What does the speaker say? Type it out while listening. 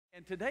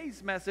And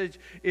today's message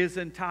is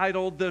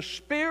entitled, The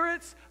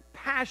Spirit's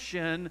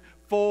Passion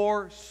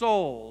for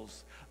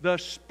Souls. The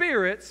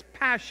Spirit's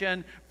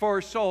Passion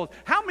for Souls.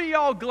 How many of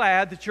y'all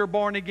glad that you're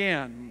born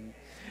again?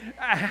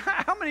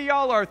 How many of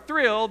y'all are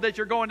thrilled that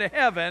you're going to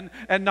heaven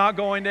and not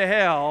going to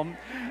hell?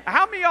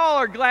 How many of y'all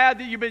are glad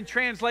that you've been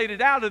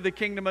translated out of the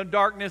kingdom of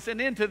darkness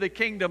and into the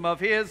kingdom of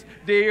His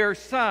dear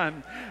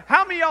Son?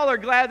 How many of y'all are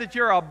glad that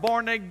you're a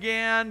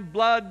born-again,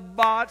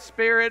 blood-bought,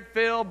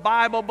 Spirit-filled,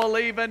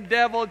 Bible-believing,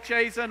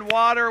 devil-chasing,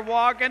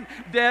 water-walking,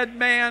 dead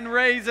man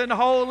raising,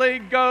 Holy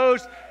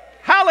Ghost,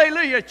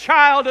 hallelujah,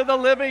 child of the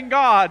living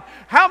God?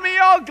 How many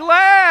of y'all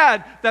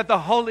glad that the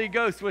Holy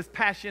Ghost was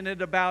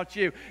passionate about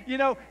you? You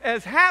know,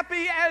 as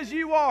happy as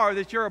you are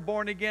that you're a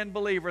born-again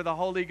believer, the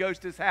Holy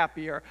Ghost is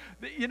happier.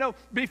 You know,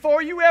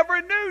 before you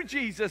ever knew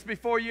Jesus,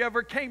 before you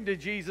ever came to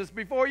Jesus,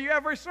 before you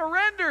ever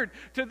surrendered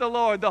to the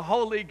Lord, the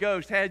Holy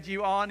Ghost had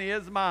you on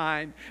His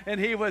mind. And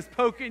He was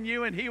poking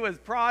you, and He was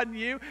prodding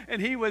you,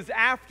 and He was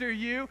after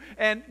you.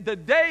 And the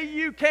day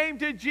you came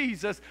to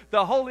Jesus,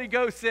 the Holy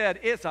Ghost said,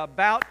 "It's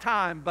about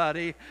time, buddy.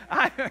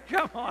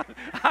 Come on.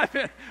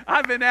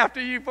 I've been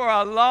after you for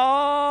a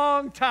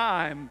long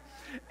time."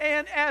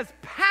 And as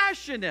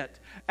passionate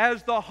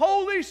as the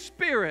Holy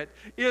Spirit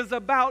is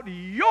about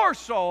your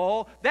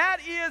soul, that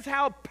is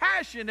how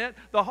passionate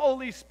the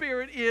Holy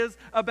Spirit is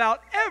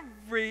about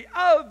every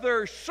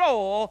other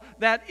soul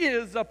that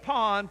is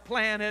upon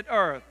planet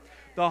Earth.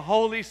 The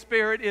Holy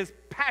Spirit is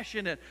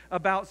passionate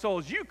about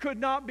souls. You could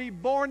not be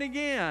born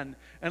again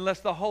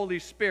unless the Holy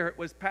Spirit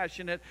was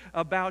passionate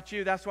about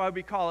you. That's why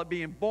we call it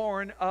being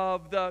born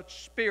of the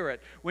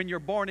Spirit. When you're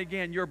born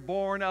again, you're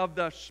born of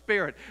the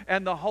Spirit.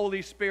 And the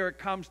Holy Spirit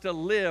comes to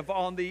live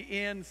on the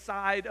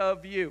inside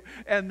of you.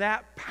 And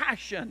that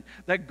passion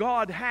that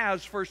God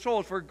has for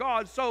souls, for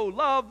God so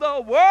loved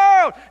the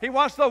world, He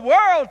wants the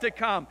world to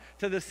come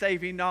to the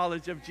saving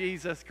knowledge of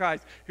Jesus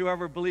Christ.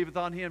 Whoever believeth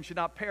on Him should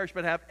not perish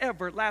but have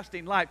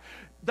everlasting life.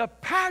 The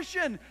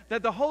passion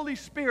that the Holy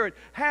Spirit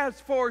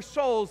has for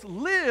souls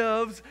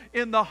lives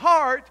in the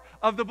heart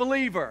of the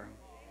believer.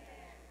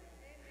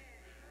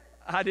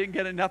 I didn't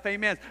get enough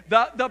amens.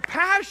 The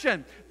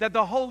passion that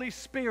the Holy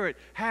Spirit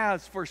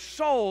has for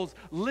souls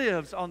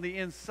lives on the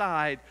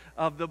inside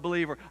of the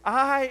believer.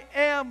 I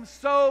am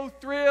so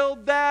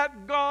thrilled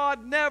that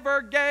God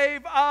never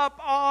gave up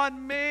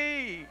on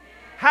me.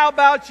 How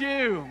about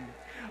you?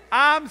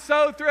 I'm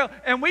so thrilled.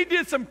 And we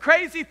did some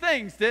crazy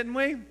things, didn't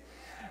we?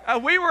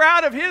 We were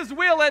out of His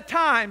will at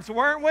times,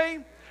 weren't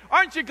we?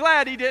 Aren't you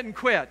glad He didn't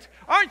quit?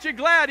 Aren't you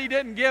glad He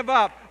didn't give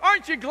up?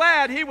 Aren't you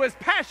glad He was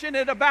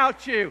passionate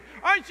about you?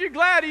 Aren't you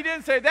glad He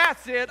didn't say,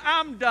 "That's it,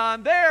 I'm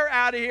done, they're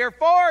out of here,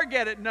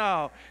 forget it"?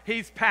 No,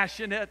 He's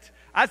passionate.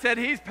 I said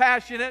He's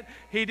passionate.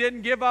 He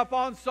didn't give up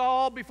on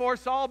Saul before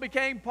Saul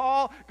became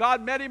Paul.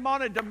 God met him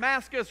on a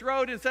Damascus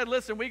road and said,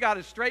 "Listen, we got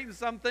to straighten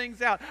some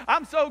things out."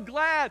 I'm so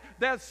glad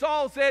that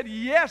Saul said,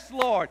 "Yes,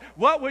 Lord,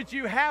 what would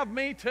you have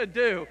me to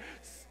do?"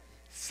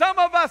 Some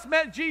of us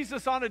met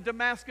Jesus on a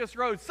Damascus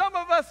road. Some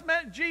of us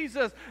met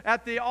Jesus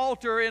at the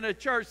altar in a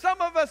church. Some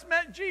of us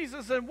met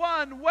Jesus in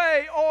one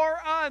way or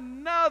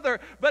another.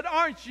 But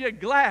aren't you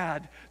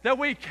glad that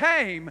we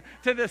came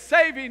to the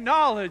saving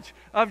knowledge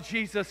of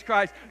Jesus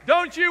Christ?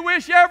 Don't you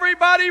wish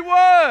everybody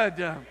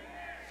would?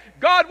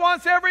 God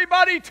wants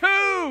everybody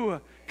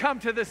to come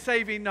to the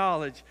saving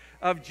knowledge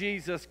of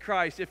Jesus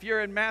Christ. If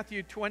you're in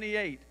Matthew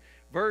 28,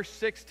 verse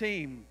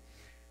 16,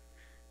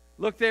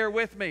 look there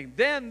with me.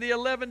 Then the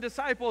 11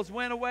 disciples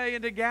went away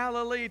into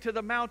Galilee to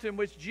the mountain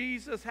which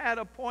Jesus had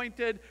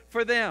appointed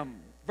for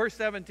them. Verse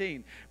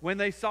 17, when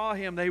they saw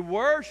Him, they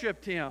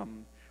worshipped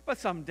Him, but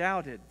some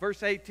doubted.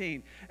 Verse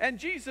 18, and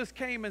Jesus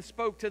came and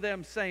spoke to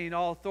them, saying,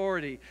 "All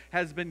authority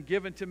has been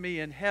given to me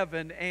in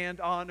heaven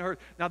and on earth."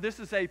 Now this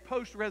is a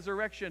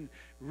post-resurrection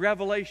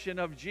revelation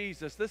of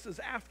Jesus. This is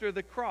after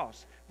the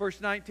cross.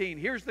 Verse 19,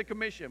 here's the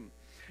commission.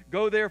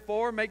 "Go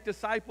therefore, make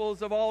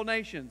disciples of all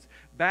nations,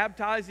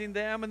 baptizing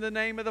them in the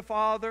name of the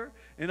Father,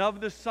 and of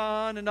the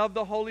Son, and of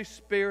the Holy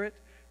Spirit."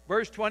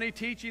 Verse 20,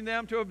 teaching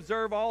them to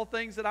observe all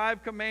things that I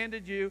have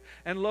commanded you.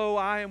 And lo,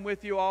 I am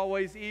with you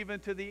always, even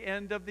to the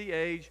end of the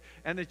age.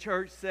 And the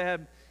church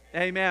said,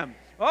 Amen.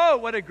 Oh,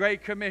 what a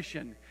great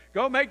commission.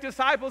 Go make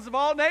disciples of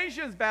all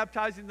nations,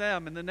 baptizing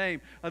them in the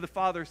name of the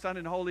Father, Son,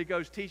 and Holy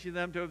Ghost, teaching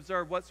them to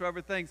observe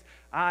whatsoever things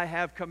I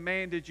have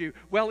commanded you.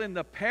 Well, in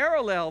the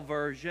parallel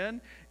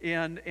version,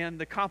 in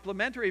the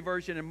complementary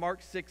version in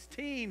Mark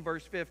 16,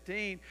 verse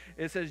 15,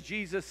 it says,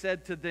 Jesus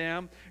said to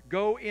them,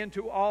 "Go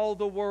into all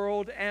the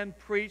world and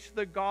preach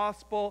the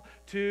gospel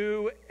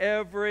to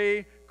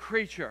every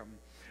creature."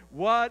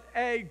 What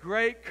a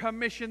great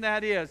commission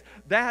that is.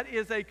 That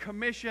is a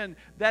commission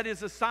that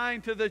is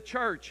assigned to the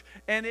church.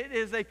 And it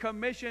is a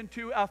commission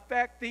to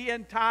affect the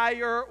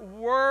entire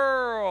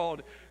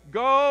world.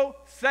 Go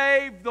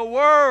save the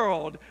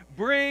world.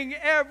 Bring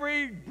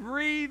every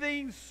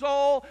breathing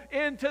soul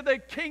into the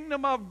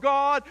kingdom of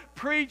God.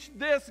 Preach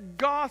this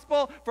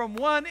gospel from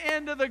one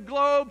end of the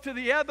globe to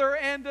the other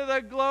end of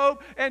the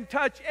globe, and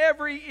touch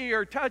every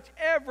ear, touch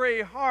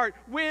every heart,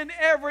 win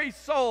every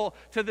soul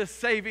to the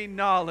saving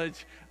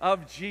knowledge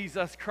of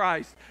Jesus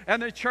Christ.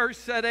 And the church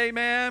said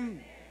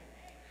amen.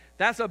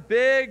 That's a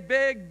big,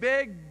 big,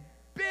 big,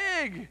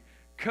 big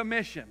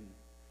commission.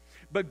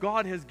 But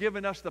God has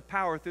given us the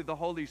power through the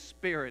Holy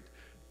Spirit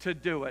to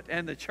do it.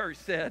 And the church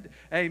said,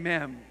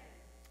 amen.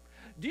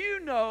 Do you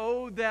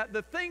know that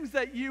the things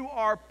that you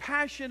are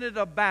passionate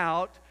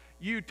about,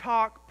 you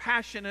talk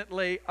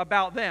passionately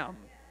about them?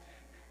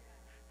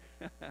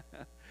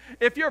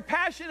 If you're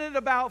passionate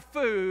about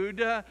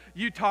food,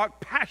 you talk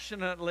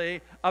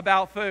passionately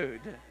about food.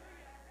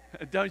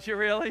 Don't you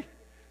really?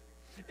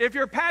 If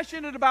you're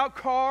passionate about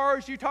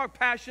cars, you talk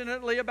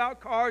passionately about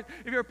cars.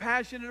 If you're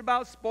passionate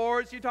about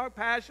sports, you talk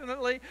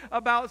passionately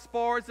about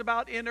sports,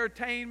 about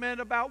entertainment,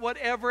 about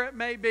whatever it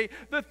may be.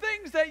 The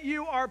things that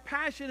you are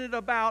passionate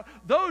about,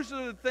 those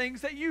are the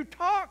things that you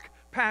talk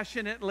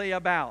passionately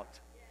about.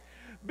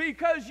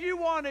 Because you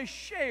want to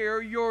share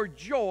your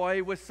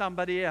joy with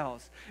somebody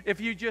else.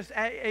 If you just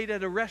ate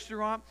at a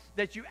restaurant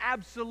that you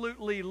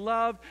absolutely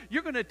loved,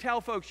 you're going to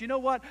tell folks, you know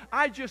what?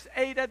 I just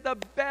ate at the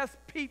best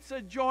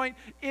pizza joint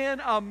in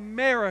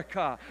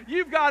America.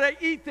 You've got to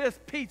eat this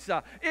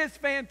pizza. It's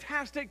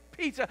fantastic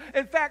pizza.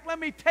 In fact, let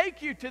me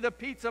take you to the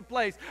pizza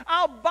place.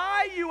 I'll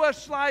buy you a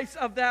slice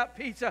of that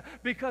pizza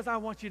because I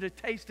want you to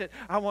taste it.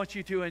 I want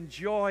you to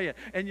enjoy it.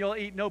 And you'll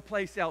eat no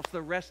place else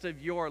the rest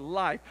of your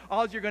life.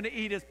 All you're going to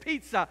eat is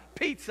pizza,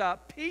 pizza,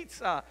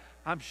 pizza.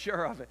 I'm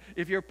sure of it.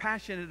 If you're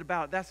passionate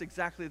about it, that's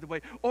exactly the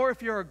way. Or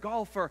if you're a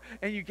golfer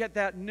and you get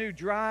that new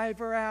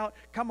driver out,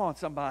 come on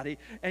somebody,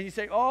 and you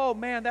say, oh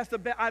man, that's the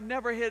best. I've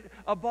never hit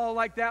a ball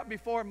like that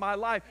before in my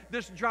life.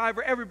 This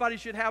driver, everybody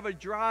should have a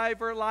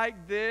driver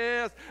like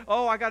this.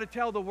 Oh, I got to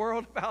tell the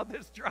world about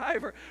this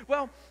driver.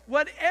 Well,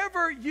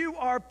 whatever you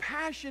are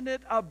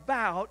passionate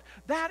about,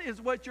 that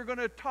is what you're going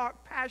to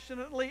talk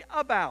passionately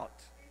about.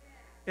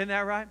 Isn't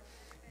that right?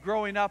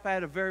 Growing up, I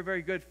had a very,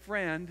 very good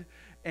friend,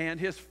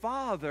 and his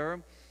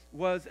father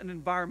was an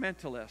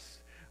environmentalist.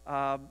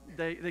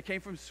 They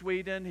came from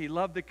Sweden. He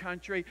loved the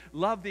country,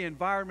 loved the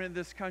environment in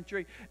this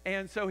country.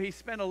 And so he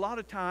spent a lot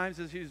of times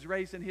as he was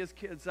raising his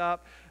kids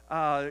up,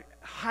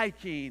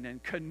 hiking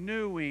and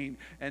canoeing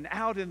and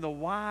out in the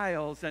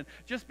wilds. And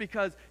just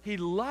because he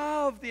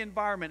loved the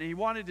environment and he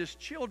wanted his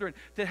children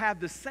to have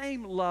the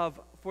same love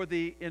for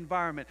the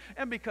environment.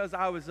 And because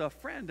I was a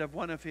friend of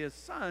one of his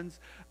sons,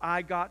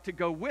 I got to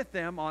go with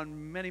them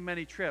on many,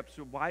 many trips,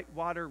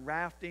 whitewater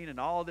rafting and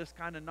all this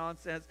kind of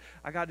nonsense.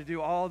 I got to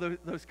do all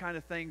those kind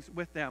of things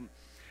with them.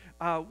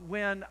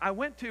 When I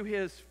went to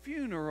his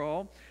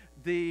funeral,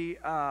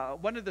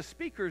 one of the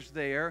speakers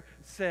there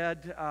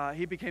said,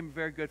 he became a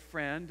very good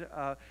friend,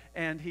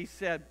 and he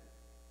said,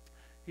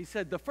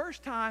 the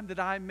first time that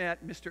I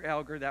met Mr.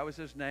 Elgar, that was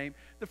his name,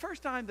 the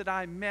first time that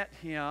I met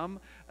him,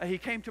 he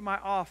came to my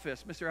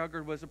office. Mr.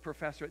 Elgar was a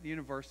professor at the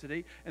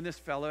university, and this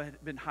fellow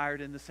had been hired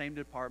in the same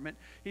department.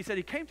 He said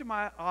he came to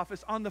my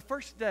office on the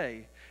first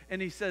day,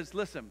 and he says,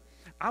 listen,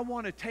 I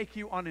want to take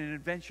you on an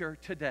adventure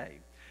today.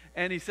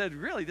 And he said,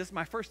 really, this is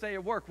my first day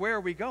at work. Where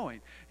are we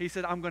going? He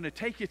said, I'm going to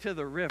take you to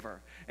the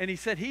river. And he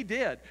said he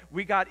did.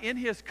 We got in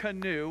his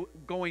canoe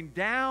going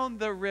down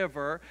the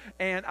river,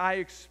 and I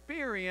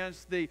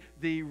experienced the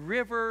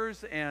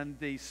rivers and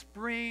the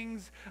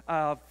springs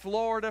of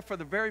Florida for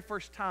the very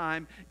first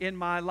time in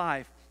my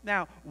life.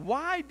 Now,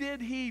 why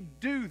did he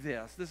do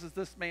this? This is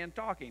this man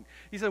talking.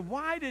 He said,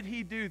 why did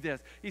he do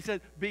this? He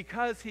said,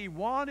 because he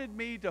wanted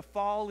me to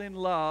fall in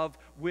love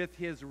with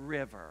his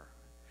river.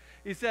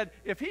 He said,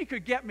 if he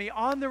could get me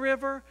on the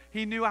river,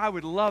 he knew I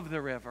would love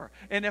the river.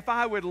 And if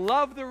I would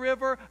love the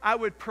river, I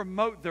would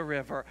promote the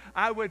river.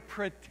 I would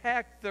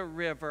protect the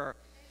river.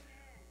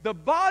 The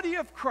body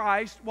of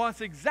Christ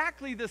wants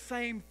exactly the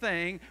same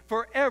thing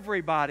for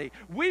everybody.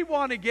 We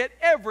want to get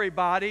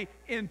everybody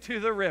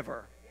into the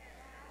river.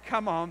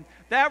 Come on.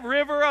 That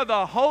river of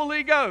the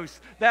Holy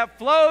Ghost that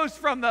flows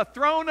from the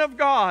throne of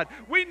God.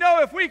 We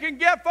know if we can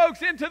get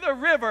folks into the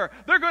river,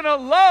 they're going to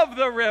love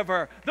the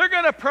river. They're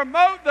going to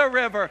promote the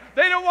river.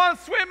 They don't want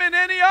to swim in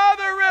any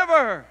other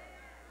river.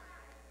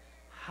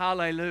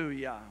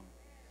 Hallelujah.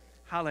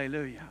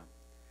 Hallelujah.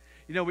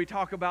 You know, we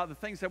talk about the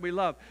things that we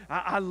love.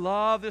 I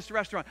love this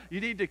restaurant. You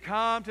need to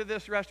come to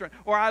this restaurant.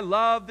 Or I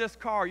love this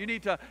car. You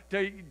need to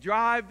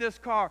drive this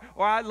car.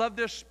 Or I love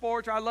this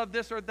sports. Or I love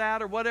this or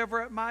that or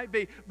whatever it might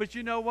be. But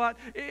you know what?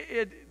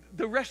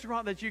 The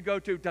restaurant that you go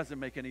to doesn't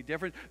make any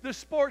difference. The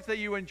sports that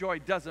you enjoy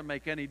doesn't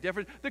make any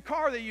difference. The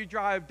car that you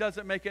drive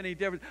doesn't make any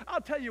difference.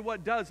 I'll tell you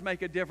what does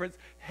make a difference.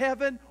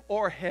 Heaven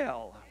or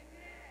hell.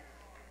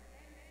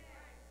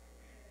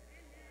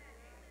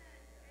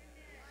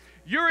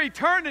 Your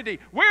eternity,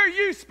 where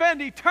you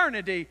spend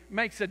eternity,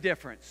 makes a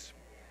difference.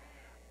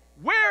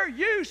 Where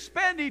you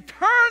spend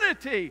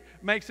eternity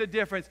makes a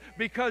difference,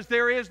 because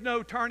there is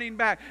no turning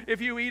back.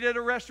 If you eat at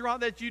a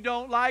restaurant that you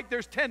don't like,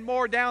 there's 10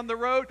 more down the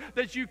road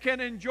that you can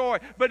enjoy.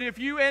 But if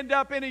you end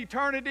up in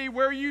eternity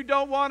where you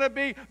don't want to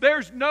be,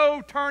 there's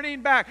no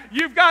turning back.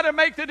 You've got to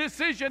make the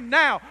decision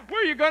now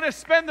where you're going to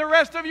spend the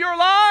rest of your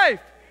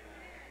life.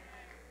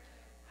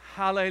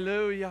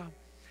 Hallelujah.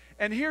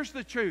 And here's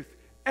the truth.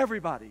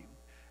 Everybody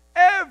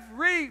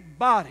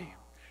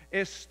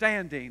is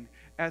standing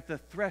at the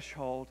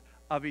threshold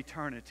of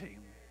eternity.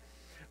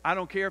 I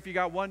don't care if you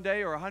got 1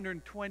 day or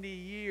 120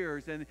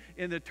 years. And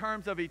in the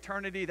terms of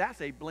eternity,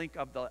 that's a blink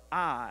of the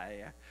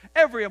eye.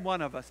 Every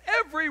one of us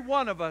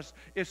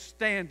is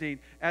standing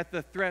at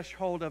the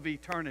threshold of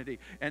eternity.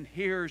 And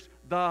here's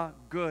the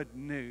good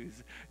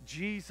news.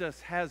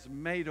 Jesus has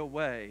made a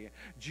way.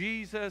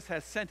 Jesus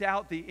has sent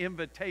out the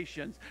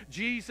invitations.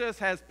 Jesus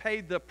has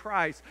paid the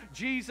price.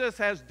 Jesus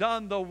has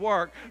done the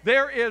work.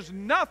 There is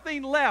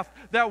nothing left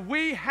that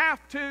we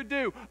have to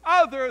do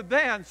other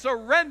than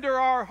surrender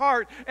our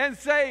heart and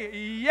say,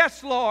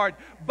 yes, Lord,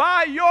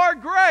 by your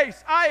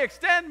grace I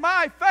extend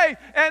my faith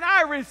and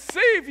I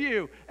receive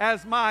you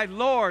as my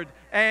Lord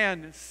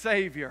and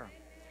Savior.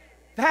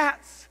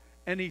 That's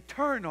an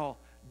eternal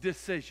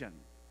decision.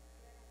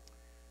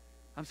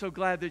 I'm so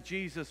glad that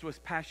Jesus was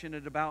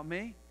passionate about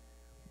me.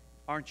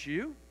 Aren't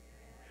you?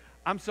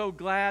 I'm so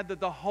glad that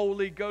the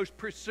Holy Ghost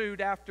pursued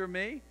after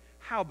me.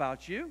 How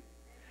about you?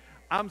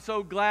 I'm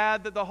so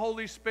glad that the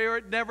Holy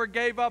Spirit never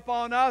gave up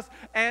on us.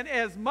 And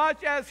as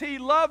much as He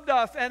loved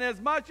us, and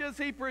as much as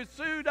He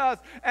pursued us,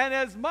 and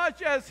as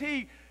much as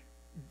He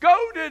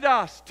goaded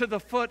us to the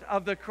foot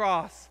of the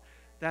cross,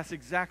 that's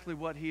exactly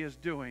what He is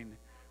doing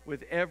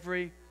with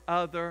every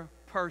other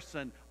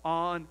person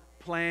on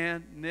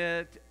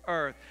planet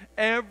Earth.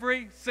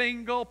 Every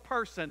single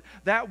person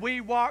that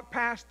we walk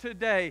past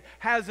today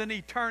has an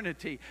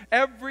eternity.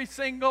 Every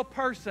single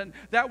person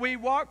that we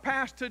walk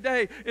past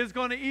today is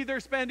going to either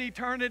spend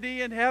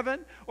eternity in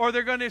heaven or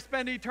they're going to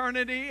spend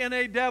eternity in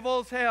a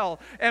devil's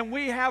hell. And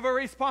we have a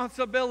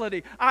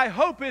responsibility. I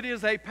hope it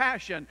is a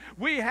passion.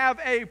 We have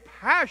a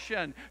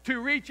passion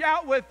to reach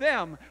out with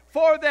them,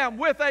 for them,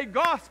 with a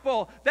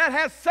gospel that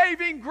has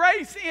saving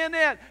grace in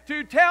it,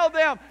 to tell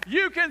them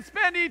you can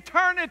spend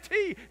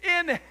eternity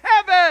in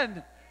heaven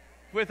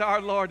with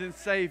our Lord and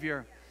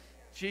Savior,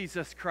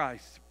 Jesus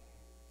Christ.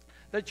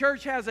 The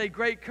church has a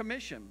great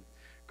commission.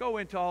 Go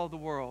into all the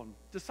world,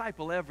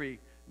 disciple every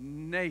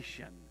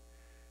nation,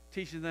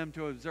 teaching them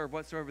to observe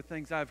whatsoever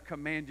things I've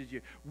commanded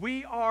you.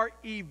 We are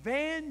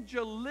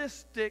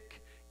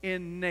evangelistic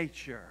in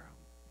nature.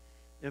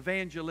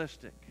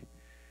 Evangelistic.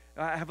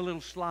 I have a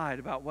little slide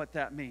about what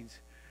that means.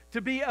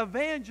 To be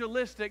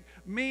evangelistic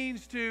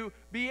means to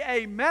be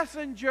a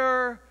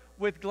messenger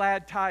with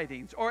glad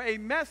tidings, or a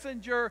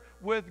messenger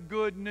with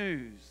good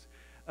news.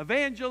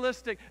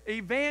 Evangelistic,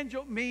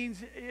 evangel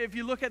means, if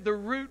you look at the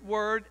root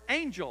word,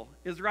 angel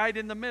is right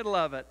in the middle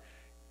of it.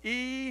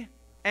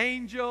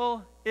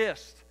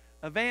 Angelist,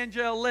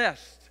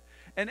 evangelist.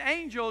 An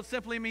angel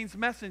simply means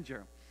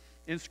messenger.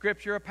 In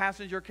Scripture, a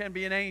passenger can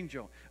be an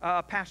angel.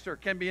 A pastor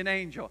can be an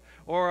angel.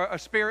 Or a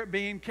spirit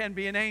being can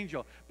be an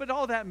angel. But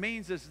all that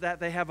means is that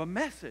they have a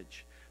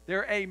message.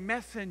 They're a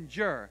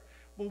messenger.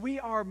 Well, we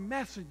are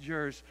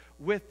messengers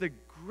with the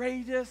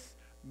greatest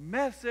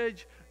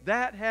message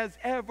that has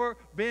ever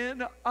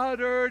been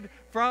uttered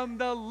from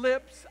the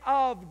lips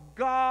of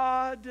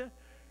God.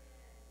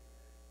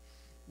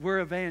 We're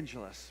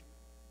evangelists.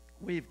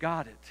 We've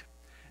got it.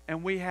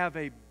 And we have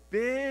a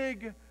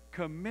big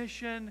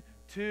commission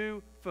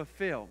to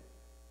fulfill.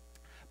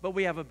 But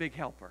we have a big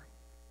helper.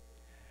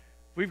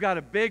 We've got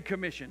a big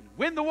commission.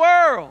 Win the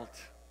world.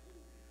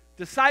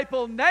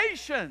 Disciple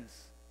nations.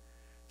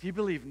 Do you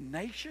believe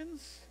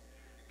nations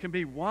can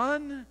be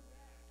won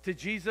to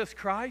Jesus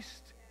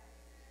Christ?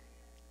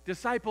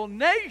 Disciple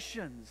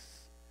nations.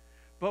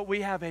 But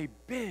we have a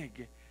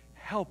big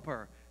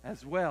helper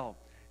as well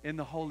in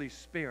the Holy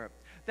Spirit.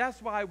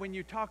 That's why when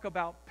you talk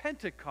about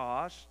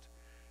Pentecost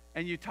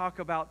and you talk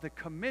about the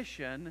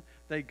commission,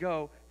 they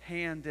go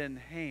hand in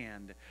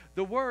hand.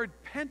 The word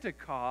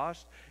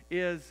Pentecost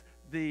is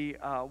the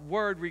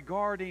word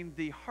regarding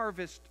the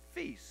harvest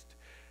feast.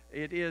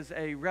 It is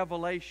a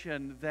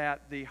revelation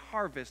that the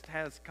harvest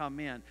has come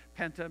in.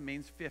 Penta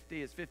means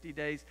 50. It's 50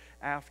 days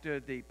after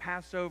the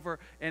Passover,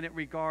 and it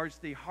regards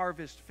the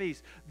harvest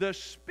feast. The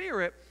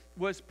Spirit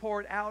was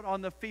poured out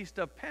on the Feast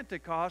of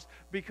Pentecost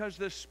because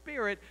the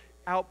Spirit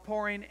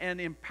outpouring and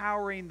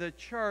empowering the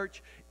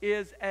church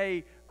is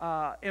a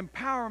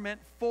empowerment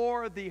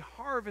for the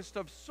harvest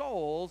of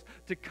souls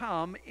to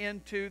come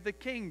into the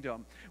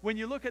kingdom. When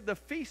you look at the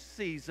feast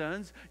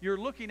seasons, you're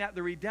looking at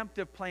the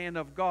redemptive plan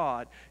of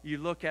God. You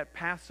look at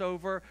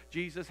Passover.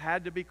 Jesus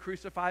had to be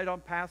crucified on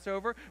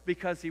Passover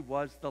because He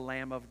was the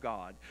Lamb of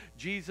God.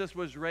 Jesus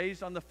was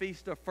raised on the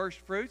Feast of First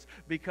Fruits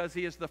because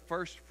He is the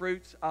first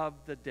fruits of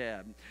the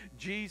dead.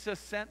 Jesus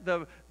sent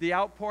the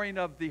outpouring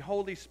of the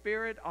Holy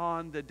Spirit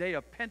on the day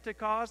of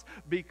Pentecost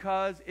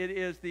because it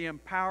is the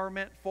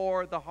empowerment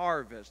for the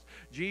harvest.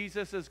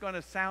 Jesus is going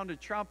to sound a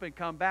trumpet and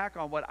come back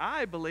on what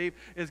I believe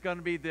is going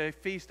to be the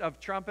Feast of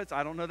Trumpets.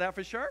 I don't know that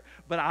for sure,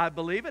 but I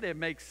believe it. It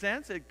makes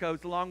sense. It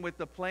goes along with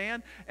the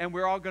plan, and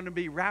we're all going to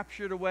be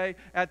raptured away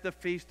at the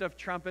Feast of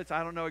Trumpets.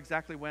 I don't know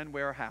exactly when,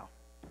 where, or how.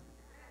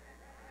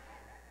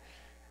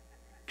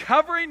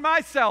 Covering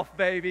myself,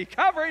 baby,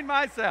 covering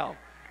myself.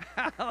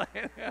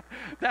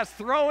 That's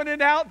throwing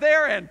it out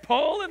there and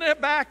pulling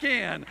it back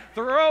in.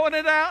 Throwing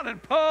it out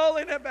and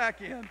pulling it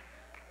back in.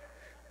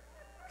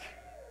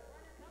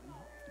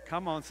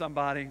 Come on,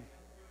 somebody.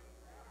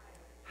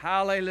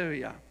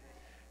 Hallelujah.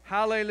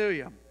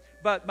 Hallelujah.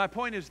 But my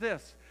point is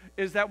this,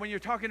 is that when you're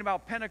talking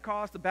about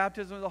Pentecost, the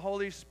baptism of the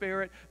Holy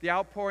Spirit, the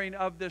outpouring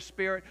of the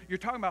Spirit, you're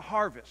talking about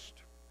harvest.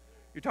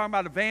 You're talking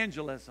about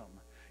evangelism.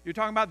 You're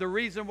talking about the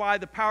reason why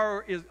the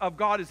power of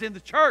God is in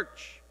the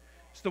church.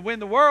 It's to win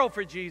the world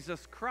for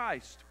Jesus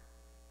Christ.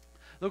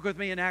 Look with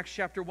me in Acts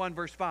chapter 1,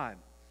 verse 5.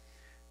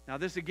 Now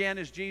this again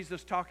is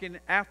Jesus talking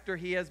after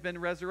he has been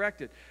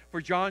resurrected.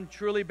 For John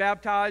truly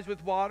baptized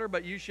with water,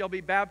 but you shall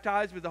be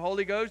baptized with the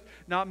Holy Ghost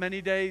not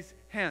many days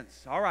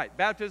hence. All right,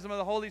 baptism of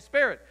the Holy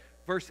Spirit.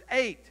 Verse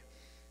 8.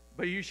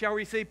 But you shall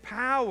receive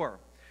power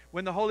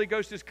when the Holy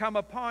Ghost is come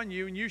upon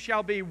you, and you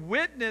shall be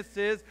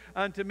witnesses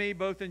unto me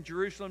both in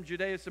Jerusalem,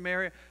 Judea,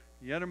 Samaria,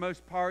 the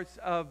uttermost parts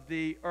of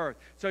the earth.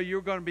 So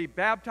you're going to be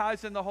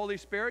baptized in the Holy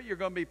Spirit. You're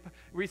going to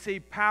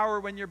receive power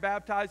when you're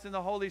baptized in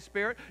the Holy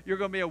Spirit. You're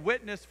going to be a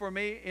witness for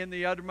me in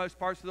the uttermost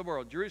parts of the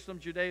world. Jerusalem,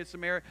 Judea,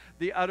 Samaria,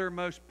 the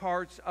uttermost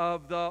parts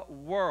of the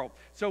world.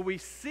 So we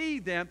see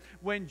then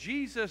when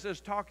Jesus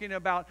is talking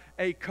about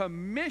a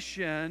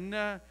commission,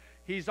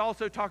 he's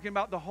also talking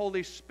about the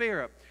Holy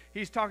Spirit.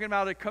 He's talking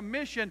about a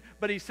commission,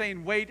 but he's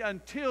saying wait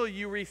until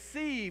you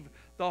receive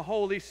the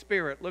Holy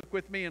Spirit. Look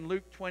with me in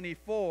Luke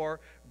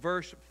 24,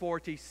 verse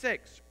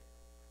 46.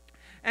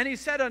 And he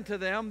said unto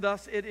them,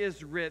 thus it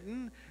is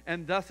written,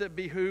 and thus it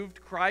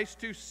behooved Christ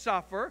to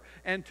suffer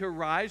and to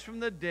rise from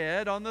the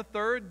dead on the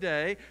third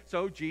day.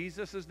 So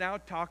Jesus is now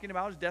talking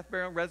about his death,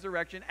 burial, and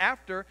resurrection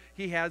after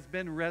he has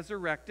been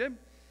resurrected.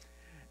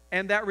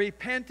 And that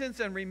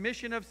repentance and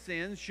remission of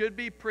sins should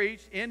be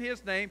preached in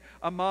his name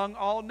among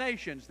all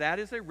nations. That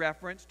is a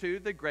reference to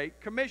the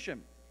Great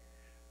Commission.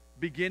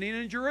 Beginning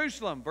in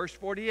Jerusalem, verse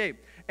 48.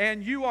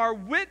 And you are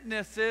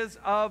witnesses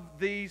of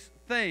these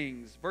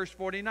things. Verse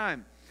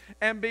 49.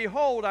 And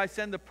behold, I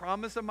send the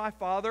promise of my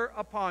Father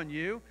upon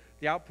you,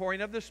 the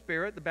outpouring of the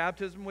Spirit, the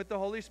baptism with the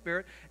Holy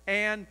Spirit.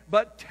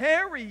 But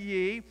tarry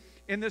ye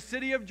in the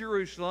city of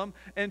Jerusalem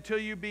until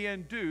you be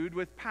endued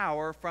with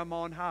power from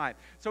on high.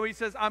 So he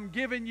says, I'm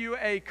giving you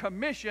a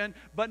commission,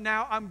 but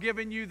now I'm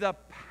giving you the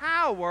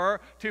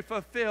power to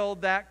fulfill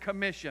that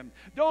commission.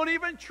 Don't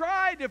even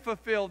try to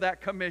fulfill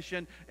that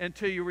commission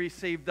until you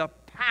receive the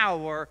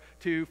power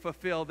to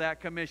fulfill that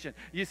commission.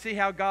 You see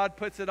how God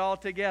puts it all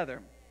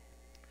together.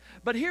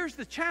 But here's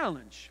the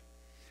challenge.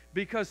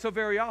 Because so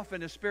very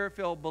often as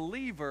Spirit-filled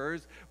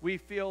believers, we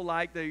feel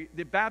like the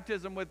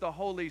baptism with the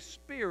Holy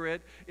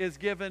Spirit is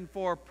given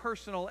for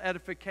personal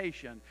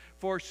edification,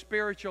 for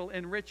spiritual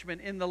enrichment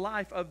in the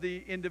life of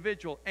the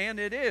individual. And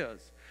it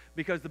is,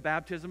 because the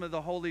baptism of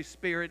the Holy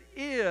Spirit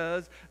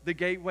is the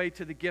gateway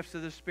to the gifts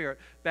of the Spirit.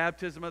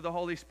 Baptism of the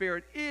Holy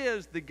Spirit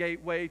is the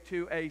gateway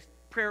to a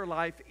prayer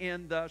life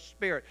in the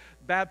Spirit.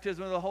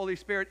 Baptism of the Holy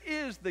Spirit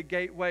is the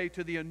gateway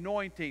to the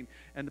anointing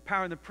and the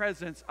power and the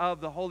presence of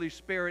the Holy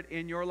Spirit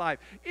in your life.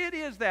 It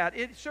is that.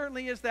 It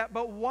certainly is that.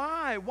 But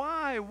why?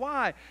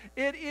 Why?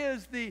 It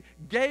is the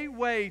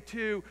gateway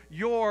to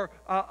your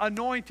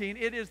anointing.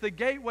 It is the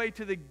gateway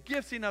to the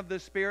gifting of the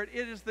Spirit.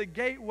 It is the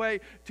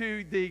gateway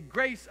to the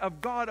grace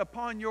of God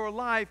upon your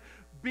life,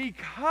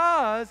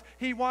 because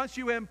he wants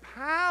you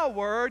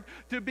empowered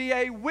to be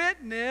a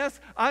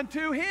witness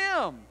unto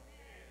him.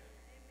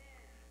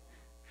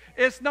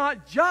 It's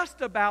not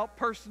just about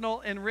personal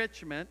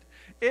enrichment.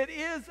 It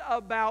is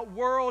about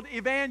world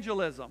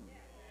evangelism.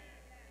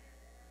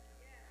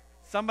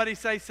 Somebody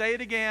say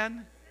it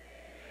again.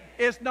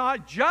 It's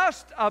not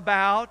just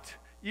about,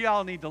 you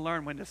all need to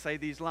learn when to say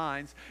these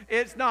lines.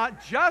 It's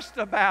not just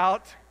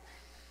about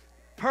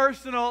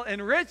personal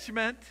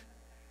enrichment.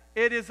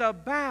 It is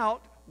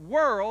about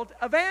world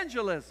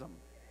evangelism.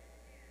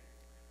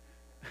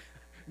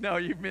 No,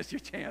 you've missed your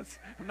chance.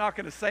 I'm not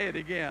going to say it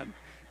again.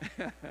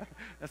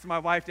 That's my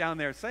wife down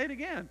there. Say it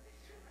again.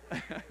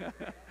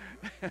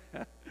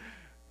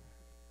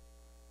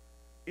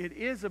 It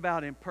is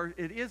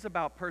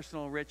about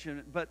personal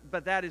enrichment,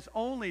 but that is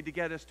only to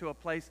get us to a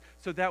place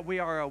so that we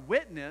are a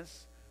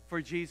witness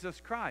for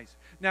Jesus Christ.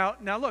 Now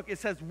look, it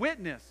says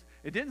witness.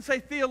 It didn't say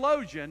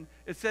theologian.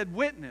 It said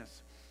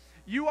witness.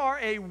 You are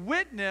a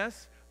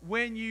witness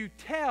when you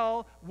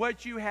tell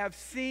what you have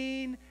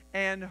seen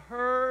and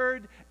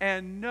heard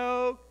and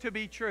know to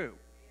be true.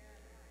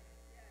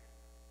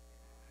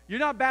 You're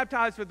not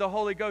baptized with the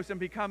Holy Ghost and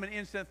become an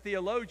instant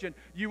theologian.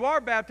 You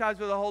are baptized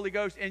with the Holy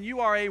Ghost and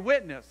you are a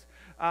witness.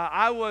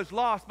 I was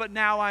lost, but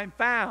now I'm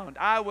found.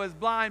 I was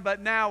blind, but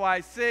now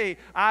I see.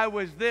 I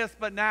was this,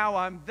 but now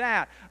I'm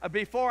that.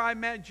 Before I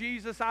met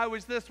Jesus, I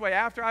was this way.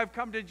 After I've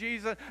come to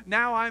Jesus,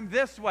 now I'm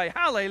this way.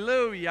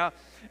 Hallelujah.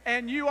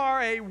 And you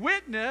are a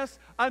witness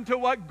unto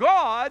what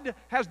God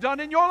has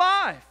done in your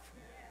life.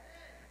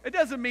 It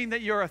doesn't mean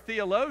that you're a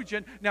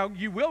theologian. Now,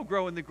 you will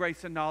grow in the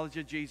grace and knowledge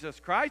of Jesus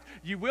Christ.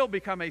 You will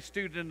become a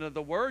student of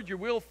the Word. You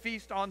will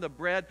feast on the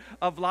bread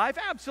of life.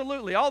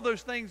 Absolutely. All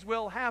those things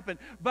will happen.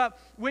 But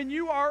when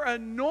you are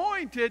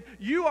anointed,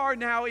 you are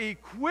now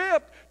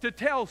equipped to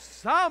tell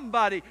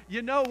somebody,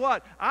 you know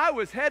what? I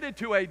was headed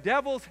to a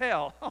devil's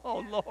hell.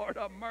 Oh, Lord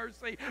of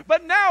mercy.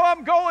 But now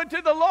I'm going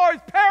to the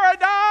Lord's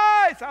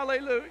paradise.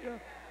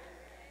 Hallelujah.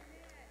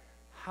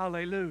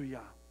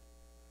 Hallelujah.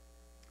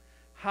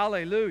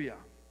 Hallelujah.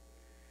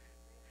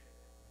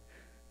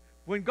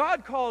 When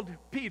God called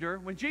Peter,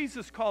 when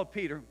Jesus called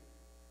Peter,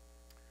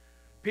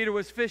 Peter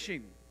was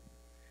fishing.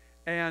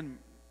 And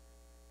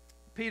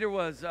Peter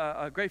was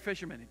a great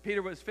fisherman.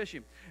 Peter was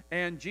fishing.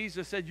 And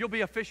Jesus said, you'll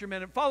be a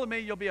fisherman. Follow me,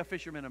 you'll be a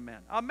fisherman of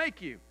men. I'll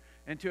make you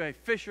into a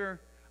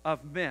fisher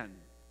of men.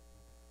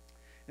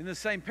 In the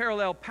same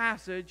parallel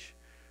passage,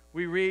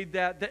 we read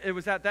that it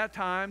was at that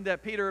time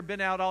that Peter had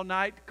been out all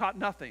night, caught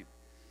nothing.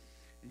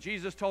 And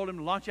Jesus told him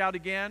to launch out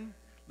again.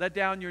 Let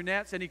down your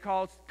nets, and he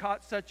caught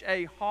such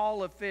a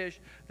haul of fish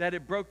that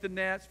it broke the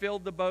nets,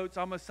 filled the boats,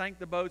 almost sank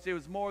the boats. It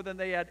was more than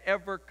they had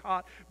ever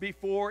caught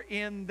before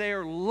in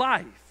their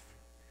life.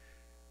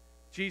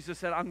 Jesus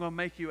said, I'm going to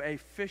make you a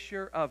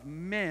fisher of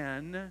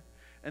men.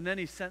 And then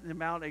he sent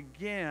them out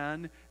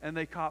again, and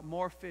they caught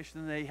more fish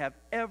than they have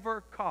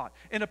ever caught.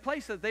 In a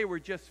place that they were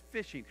just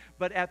fishing.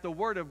 But at the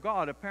word of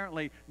God,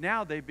 apparently,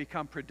 now they've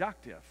become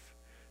productive.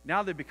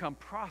 Now they become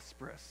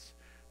prosperous.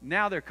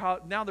 Now they're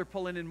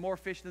pulling in more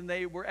fish than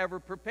they were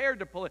ever prepared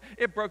to pull in.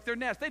 It broke their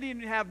nets. They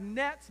didn't even have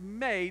nets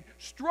made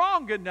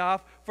strong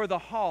enough for the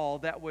haul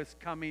that was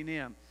coming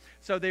in.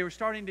 So they were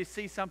starting to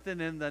see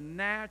something in the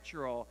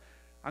natural.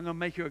 I'm going to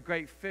make you a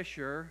great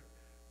fisher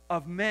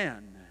of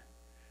men.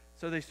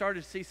 So they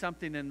started to see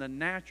something in the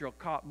natural,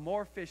 caught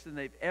more fish than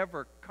they've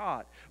ever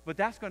caught. But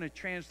that's going to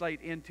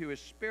translate into his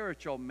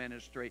spiritual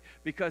ministry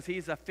because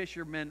he's a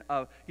fisher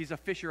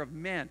of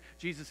men.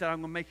 Jesus said,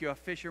 I'm going to make you a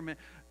fisherman.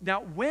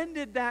 Now, when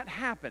did that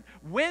happen?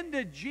 When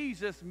did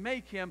Jesus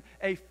make him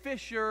a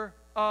fisher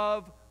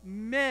of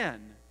men?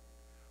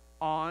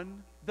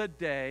 On the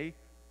day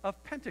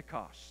of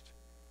Pentecost.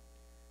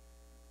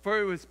 For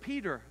it was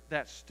Peter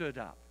that stood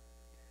up.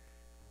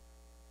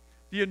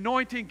 The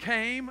anointing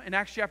came in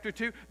Acts chapter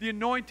 2. The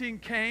anointing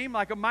came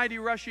like a mighty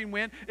rushing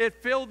wind.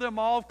 It filled them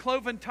all,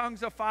 cloven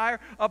tongues of fire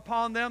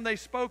upon them. They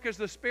spoke as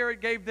the Spirit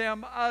gave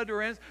them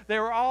utterance. They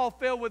were all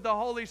filled with the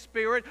Holy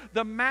Spirit.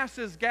 The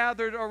masses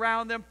gathered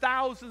around them,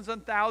 thousands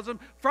and thousands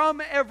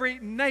from every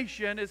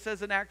nation, it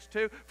says in Acts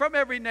 2, from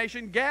every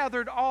nation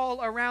gathered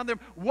all around them.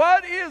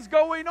 What is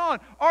going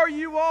on? Are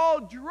you all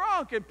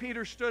drunk? And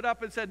Peter stood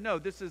up and said, no,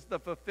 this is the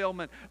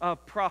fulfillment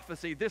of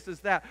prophecy. This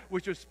is that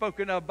which was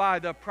spoken of by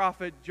the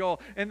prophet Joel.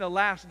 In the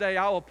last day,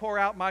 I will pour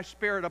out my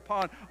Spirit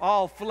upon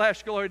all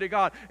flesh, glory to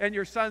God. And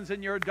your sons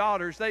and your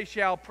daughters, they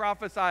shall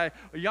prophesy.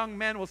 Young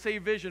men will see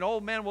vision.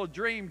 Old men will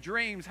dream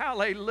dreams.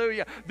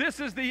 Hallelujah. This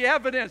is the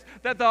evidence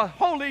that the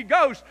Holy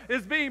Ghost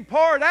is being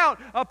poured out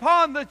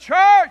upon the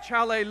church.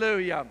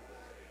 Hallelujah.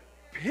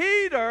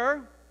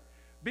 Peter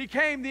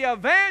became the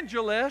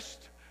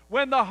evangelist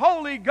when the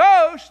Holy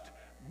Ghost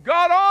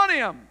got on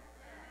him.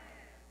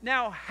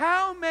 Now,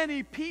 how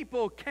many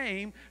people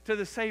came to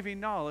the saving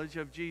knowledge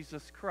of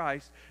Jesus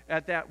Christ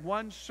at that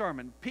one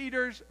sermon?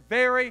 Peter's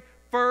very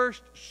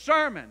first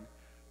sermon.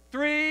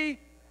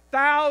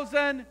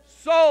 3,000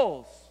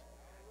 souls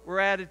were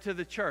added to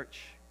the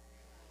church.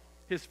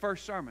 His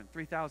first sermon,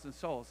 3,000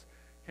 souls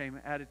came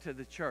added to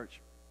the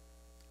church.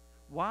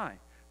 Why?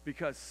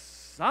 Because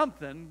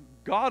something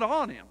got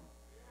on him.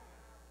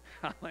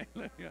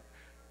 Hallelujah.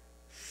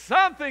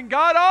 Something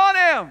got on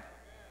him.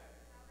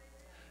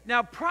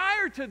 Now,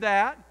 prior to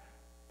that,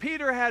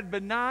 Peter had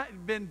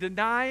been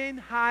denying,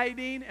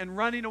 hiding, and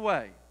running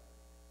away.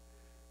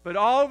 But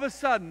all of a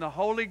sudden, the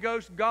Holy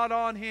Ghost got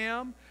on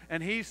him,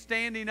 and he's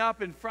standing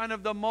up in front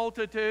of the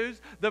multitudes,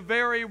 the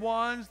very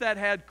ones that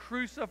had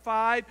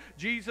crucified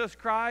Jesus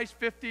Christ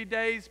 50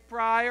 days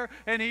prior.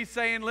 And he's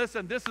saying,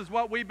 listen, this is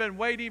what we've been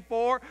waiting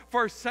for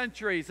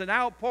centuries, an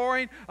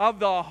outpouring of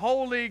the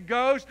Holy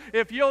Ghost.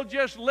 If you'll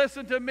just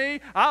listen to me,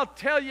 I'll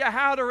tell you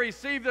how to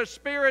receive the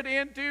Spirit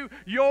into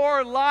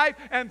your life.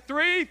 And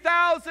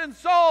 3,000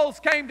 souls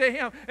came to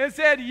him and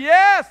said,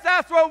 yes,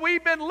 that's what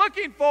we've been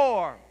looking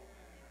for.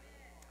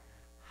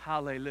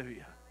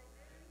 Hallelujah.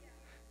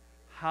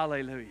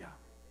 Hallelujah.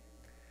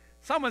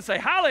 Someone say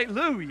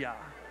hallelujah.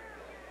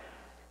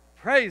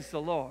 Praise the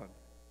Lord.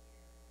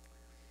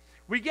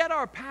 We get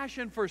our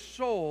passion for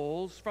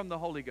souls from the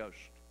Holy Ghost.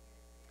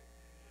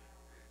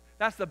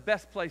 That's the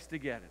best place to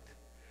get it.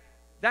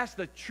 That's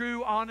the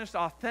true, honest,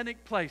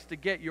 authentic place to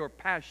get your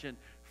passion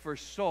for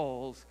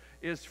souls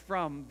is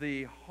from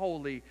the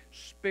Holy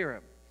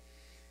Spirit.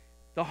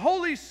 The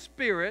Holy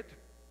Spirit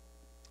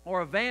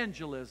or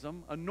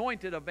evangelism,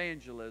 anointed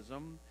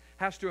evangelism,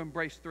 has to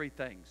embrace three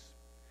things.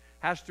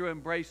 Has to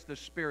embrace the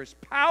Spirit's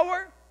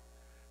power,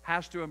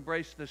 has to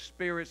embrace the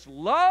Spirit's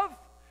love,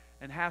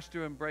 and has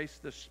to embrace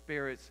the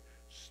Spirit's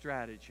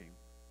strategy.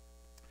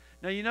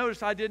 Now you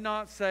notice I did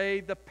not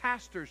say the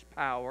pastor's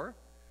power,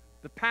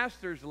 the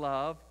pastor's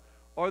love,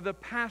 or the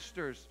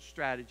pastor's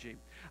strategy.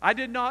 I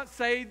did not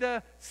say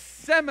the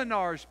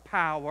seminar's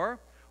power,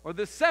 or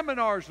the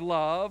seminar's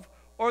love,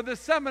 or the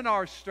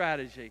seminar's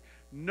strategy.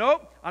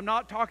 Nope, I'm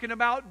not talking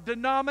about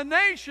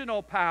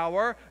denominational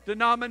power,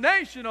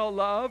 denominational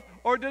love,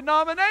 or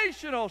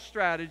denominational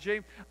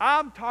strategy.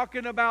 I'm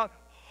talking about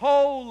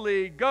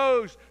Holy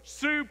Ghost,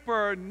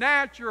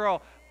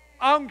 supernatural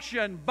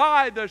unction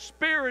by the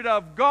Spirit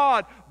of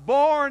God,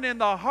 born in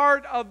the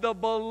heart of the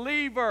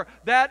believer,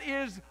 that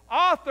is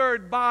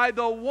authored by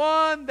the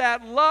one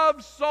that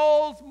loves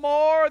souls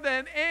more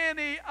than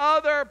any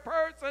other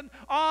person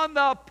on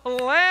the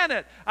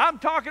planet. I'm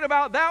talking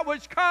about that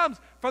which comes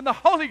from the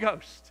Holy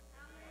Ghost.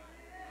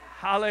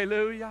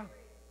 Hallelujah.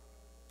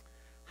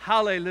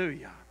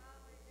 Hallelujah.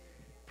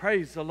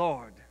 Praise the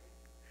Lord.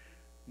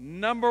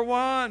 Number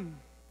one,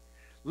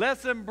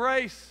 let's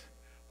embrace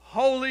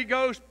Holy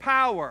Ghost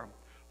power,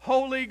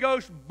 Holy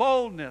Ghost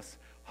boldness,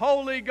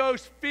 Holy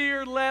Ghost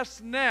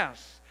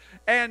fearlessness,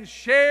 and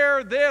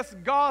share this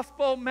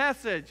gospel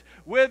message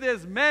with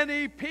as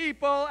many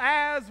people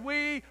as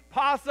we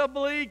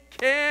possibly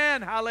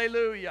can.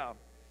 Hallelujah.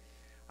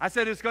 I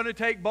said it's going to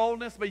take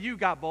boldness, but you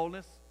got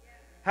boldness.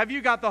 Have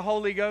you got the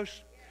Holy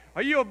Ghost?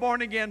 Are you a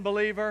born-again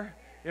believer?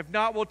 If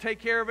not, we'll take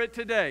care of it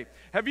today.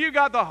 Have you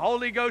got the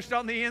Holy Ghost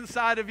on the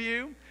inside of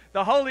you?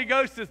 The Holy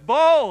Ghost is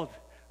bold.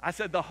 I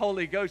said the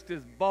Holy Ghost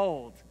is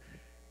bold.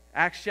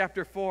 Acts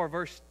chapter 4,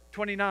 verse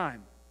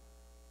 29.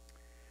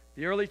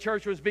 The early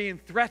church was being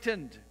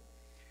threatened.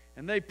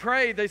 And they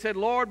prayed. They said,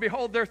 Lord,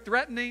 behold their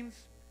threatenings.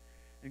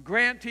 And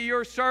grant to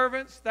your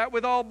servants that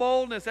with all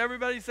boldness.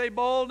 Everybody say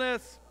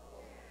boldness.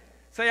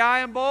 Say, I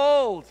am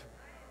bold.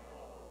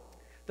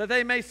 That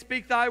they may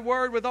speak thy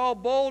word with all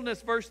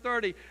boldness, verse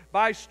 30,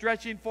 by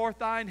stretching forth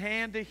thine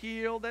hand to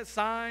heal, that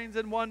signs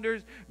and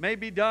wonders may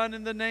be done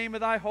in the name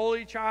of thy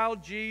holy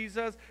child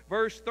Jesus,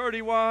 verse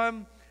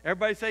 31.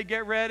 Everybody say,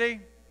 get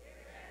ready.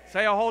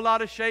 Say, a whole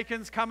lot of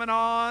shaking's coming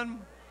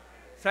on.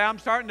 Say, I'm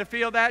starting to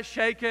feel that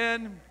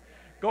shaking.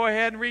 Go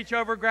ahead and reach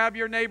over, grab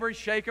your neighbor and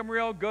shake them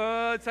real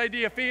good. Say, do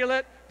you feel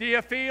it? Do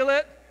you feel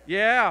it?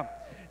 Yeah.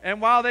 And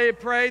while they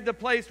prayed, the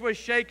place was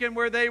shaken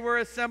where they were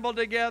assembled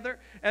together.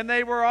 And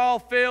they were all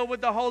filled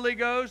with the Holy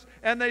Ghost.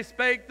 And they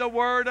spake the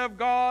word of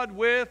God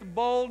with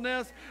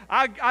boldness.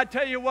 I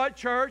tell you what,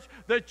 church.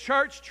 The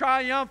church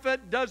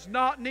triumphant does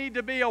not need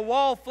to be a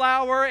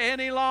wallflower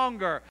any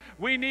longer.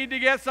 We need to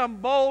get some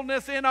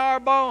boldness in our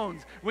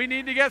bones. We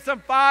need to get some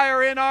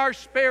fire in our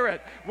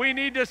spirit. We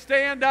need to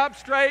stand up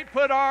straight,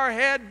 put our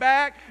head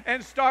back,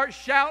 and start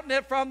shouting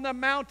it from the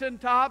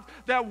mountaintops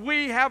that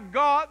we have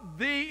got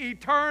the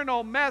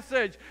eternal message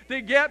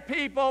to get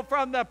people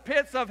from the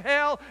pits of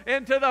hell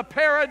into the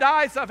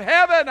paradise of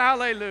heaven.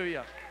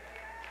 Hallelujah.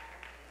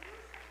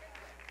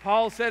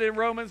 Paul said in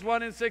Romans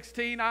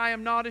 1:16, I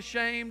am not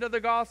ashamed of the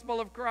gospel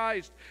of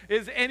Christ.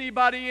 Is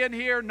anybody in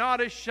here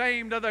not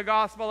ashamed of the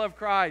gospel of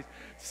Christ?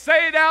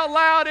 Say it out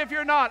loud if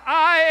you're not.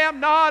 I am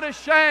not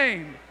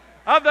ashamed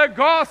of the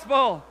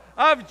gospel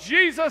of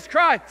Jesus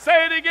Christ.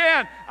 Say it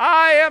again.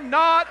 I am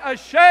not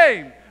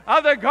ashamed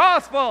of the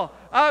gospel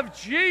of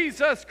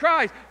Jesus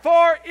Christ,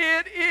 for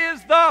it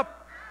is the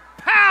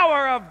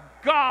power of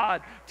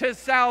God to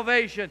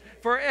salvation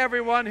for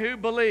everyone who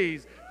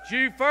believes.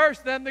 Jew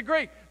first, then the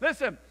Greek.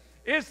 Listen,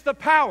 it's the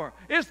power.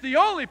 It's the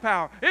only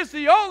power. It's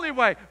the only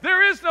way.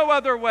 There is no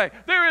other way.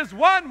 There is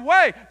one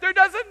way. There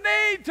doesn't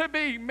need to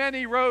be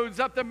many roads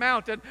up the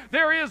mountain.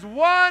 There is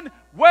one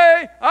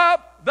way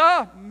up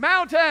the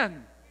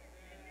mountain.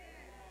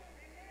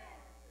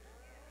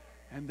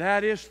 And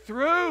that is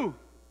through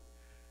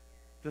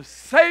the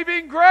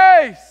saving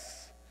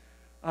grace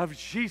of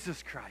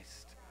Jesus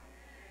Christ.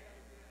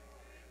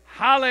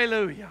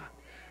 Hallelujah.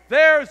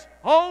 There's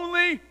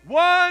only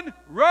one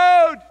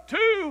road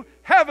to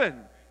heaven.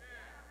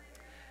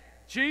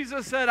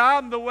 Jesus said,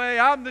 I'm the way,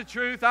 I'm the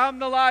truth, I'm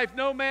the life.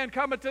 No man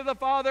cometh to the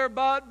Father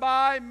but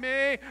by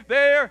me.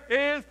 There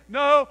is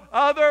no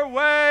other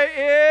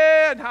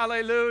way in.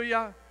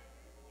 Hallelujah.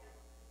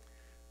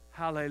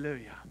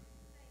 Hallelujah.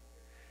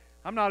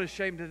 I'm not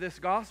ashamed of this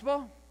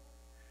gospel.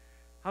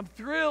 I'm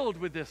thrilled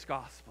with this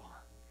gospel.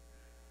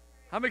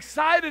 I'm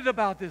excited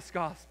about this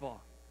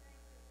gospel.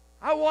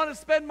 I want to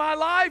spend my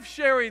life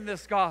sharing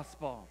this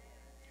gospel.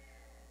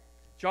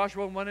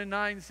 Joshua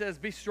 1:9 says,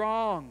 be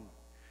strong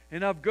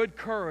and of good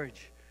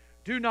courage.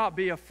 Do not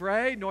be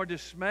afraid nor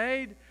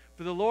dismayed,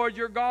 for the Lord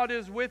your God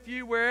is with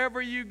you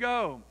wherever you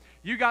go.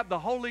 You got the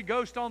Holy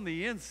Ghost on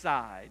the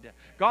inside.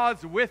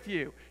 God's with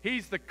you.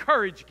 He's the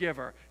courage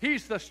giver.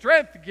 He's the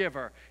strength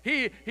giver.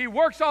 He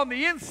works on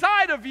the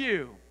inside of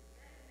you.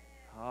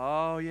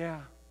 Oh,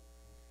 yeah.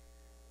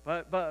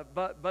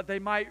 But they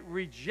might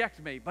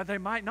reject me, but they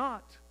might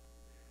not.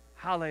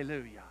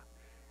 Hallelujah.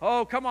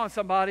 Oh, come on,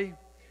 somebody.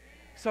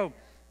 So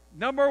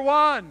Number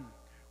one,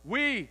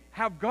 we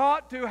have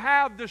got to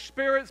have the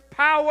Spirit's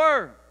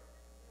power.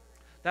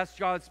 That's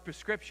God's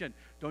prescription.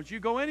 Don't you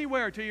go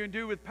anywhere until you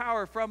endue with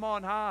power from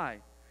on high.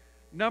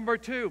 Number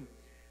two,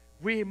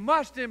 we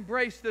must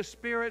embrace the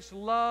Spirit's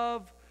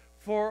love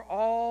for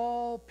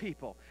all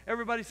people.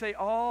 Everybody say,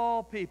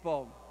 all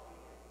people.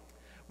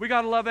 We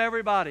got to love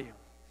everybody.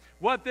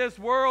 What this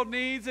world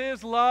needs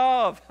is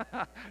love.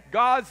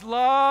 God's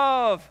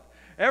love.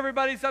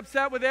 Everybody's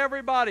upset with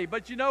everybody.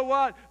 But you know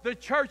what? The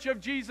Church of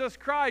Jesus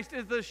Christ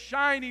is the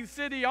shining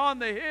city on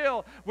the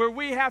hill where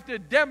we have to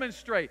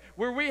demonstrate,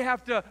 where we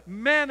have to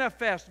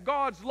manifest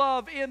God's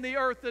love in the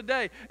earth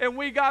today. And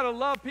we got to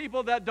love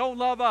people that don't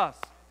love us.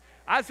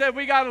 I said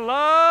we got to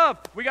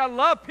love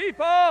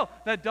people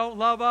that don't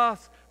love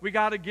us. We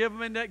got to get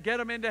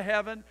them into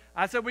heaven.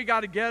 I said we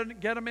got to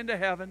get them into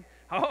heaven.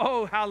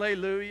 Oh,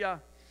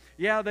 hallelujah.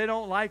 Yeah, they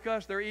don't like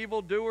us. They're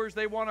evildoers.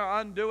 They want to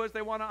undo us.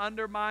 They want to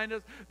undermine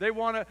us. They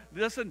want to,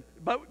 listen,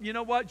 but you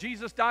know what?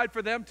 Jesus died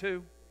for them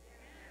too.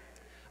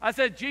 I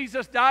said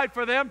Jesus died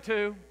for them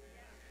too.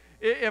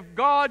 If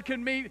God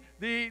can meet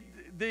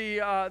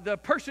the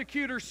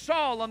persecutor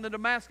Saul on the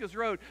Damascus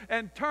road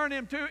and turn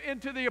him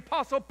into the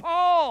Apostle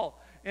Paul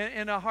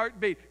in a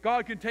heartbeat,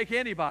 God can take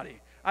anybody.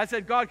 I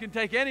said God can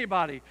take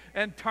anybody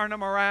and turn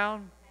them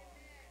around.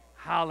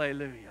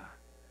 Hallelujah.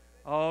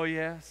 Oh,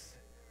 yes.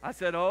 I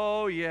said,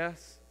 oh,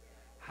 yes.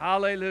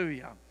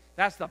 Hallelujah.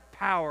 That's the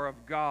power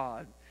of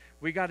God.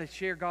 We got to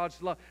share God's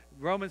love.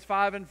 Romans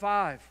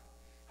 5:5.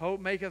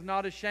 Hope maketh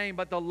not ashamed,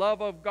 but the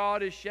love of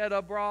God is shed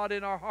abroad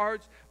in our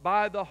hearts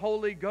by the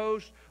Holy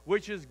Ghost,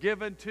 which is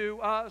given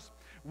to us.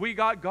 We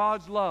got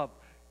God's love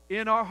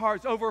in our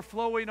hearts,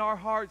 overflowing our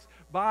hearts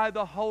by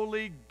the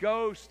Holy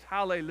Ghost.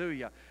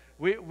 Hallelujah.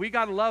 We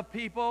got to love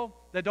people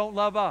that don't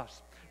love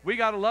us. We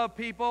got to love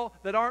people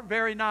that aren't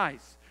very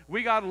nice.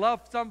 We got to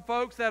love some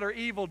folks that are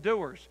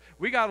evildoers.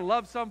 We got to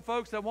love some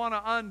folks that want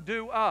to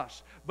undo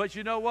us. But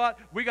you know what?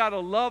 We got to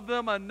love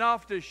them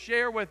enough to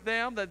share with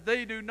them that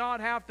they do not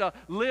have to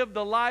live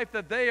the life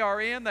that they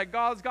are in, that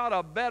God's got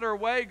a better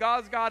way,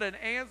 God's got an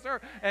answer,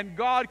 and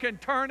God can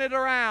turn it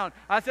around.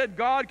 I said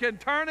God can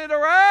turn it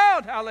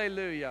around.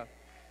 Hallelujah.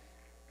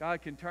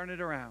 God can turn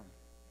it around.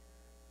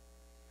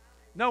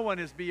 No one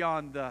is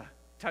beyond the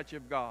touch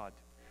of God.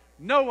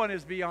 No one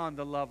is beyond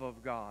the love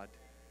of God.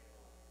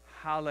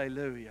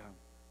 Hallelujah.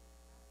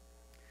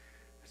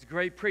 He's a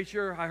great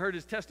preacher. I heard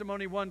his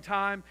testimony one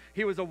time.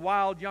 He was a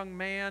wild young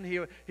man.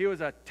 He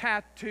was a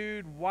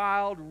tattooed,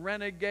 wild,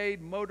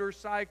 renegade,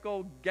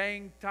 motorcycle,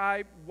 gang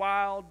type,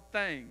 wild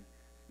thing.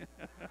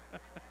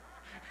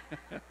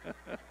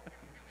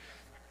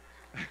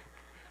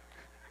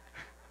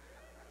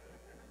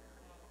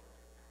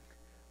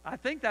 I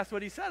think that's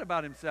what he said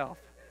about himself.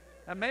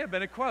 That may have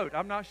been a quote.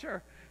 I'm not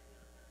sure.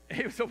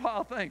 He was a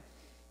wild thing.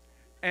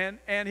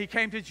 And he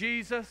came to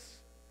Jesus,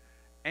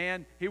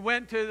 and he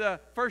went to the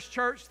first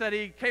church that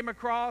he came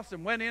across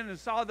and went in and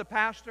saw the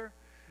pastor.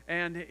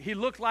 And he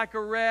looked like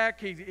a wreck.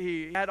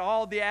 He had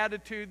all the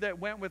attitude that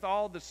went with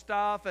all the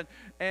stuff.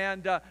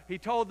 And he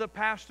told the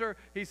pastor,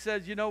 he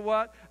said, you know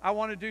what? I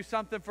want to do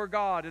something for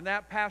God. And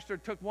that pastor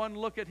took one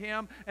look at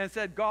him and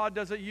said, God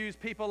doesn't use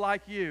people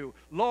like you.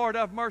 Lord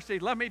of mercy,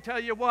 let me tell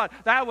you what.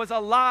 That was a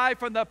lie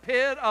from the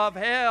pit of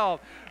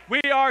hell.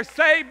 We are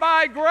saved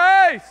by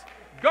grace.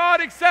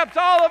 God accepts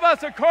all of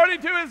us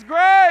according to His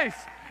grace.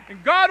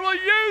 And God will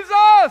use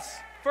us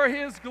for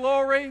His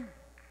glory.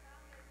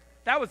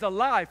 That was a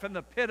lie from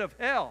the pit of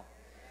hell.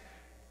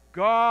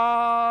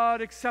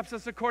 God accepts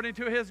us according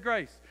to His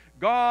grace.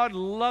 God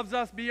loves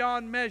us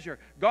beyond measure.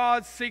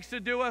 God seeks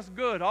to do us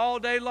good all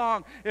day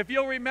long. If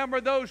you'll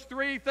remember those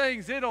three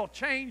things, it'll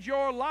change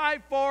your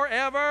life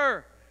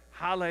forever.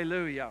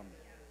 Hallelujah.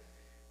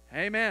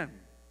 Amen.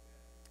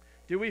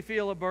 Do we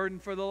feel a burden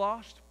for the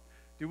lost?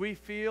 Do we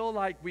feel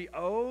like we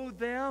owe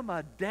them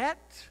a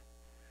debt?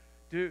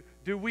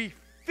 Do we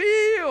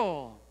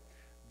feel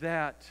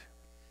that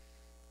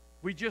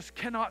we just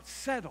cannot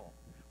settle?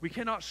 We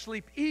cannot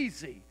sleep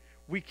easy.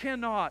 We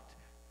cannot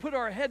put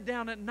our head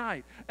down at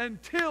night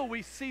until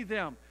we see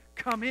them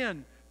come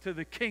in to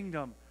the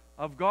kingdom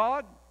of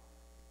God?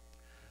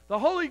 The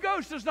Holy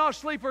Ghost does not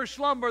sleep or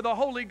slumber. The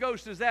Holy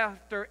Ghost is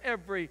after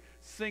every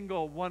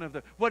single one of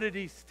them. What did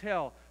he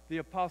tell the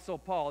Apostle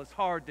Paul? It's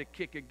hard to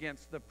kick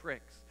against the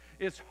pricks.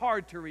 It's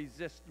hard to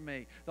resist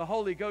me. The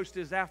Holy Ghost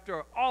is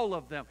after all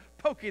of them,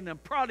 poking them,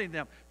 prodding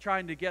them,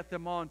 trying to get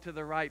them onto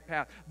the right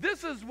path.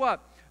 This is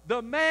what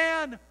the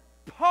man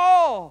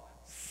Paul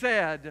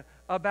said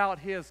about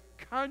his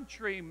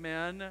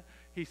countrymen.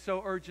 He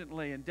so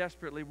urgently and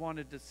desperately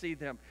wanted to see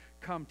them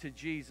come to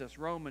Jesus.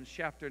 Romans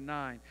chapter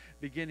 9,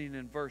 beginning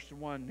in verse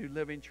 1, New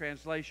Living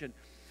Translation.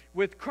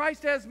 With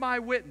Christ as my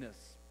witness,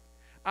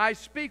 I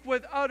speak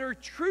with utter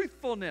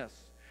truthfulness.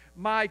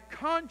 My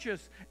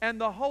conscience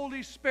and the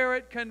Holy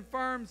Spirit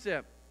confirms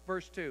it.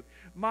 Verse 2.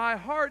 My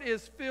heart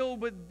is filled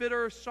with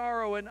bitter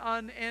sorrow and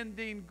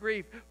unending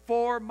grief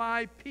for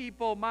my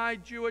people, my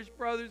Jewish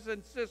brothers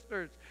and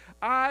sisters.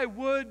 I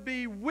would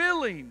be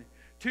willing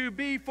to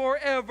be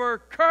forever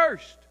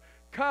cursed,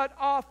 cut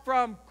off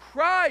from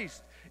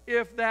Christ,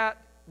 if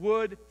that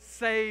would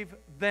save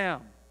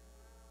them.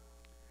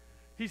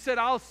 He said,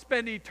 I'll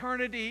spend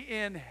eternity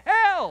in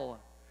hell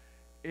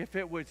if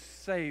it would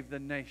save the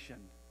nation.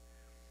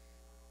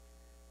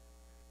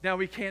 Now,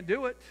 we can't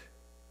do it.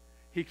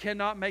 He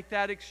cannot make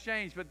that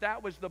exchange, but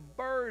that was the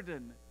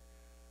burden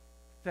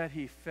that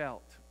he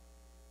felt.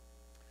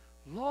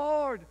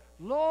 Lord,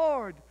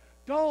 Lord,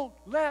 don't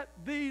let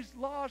these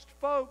lost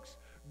folks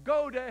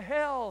go to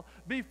hell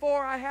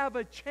before I have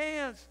a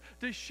chance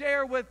to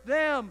share with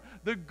them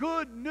the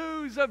good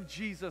news of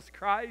Jesus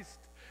Christ.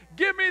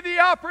 Give me the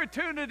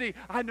opportunity.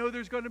 I know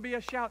there's going to be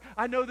a shout.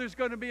 I know there's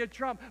going to be a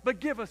trump. But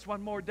give us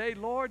one more day,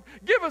 Lord.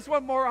 Give us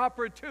one more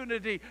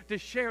opportunity to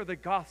share the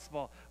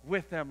gospel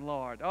with them,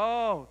 Lord.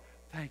 Oh,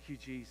 thank you,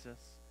 Jesus.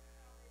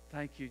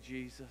 Thank you,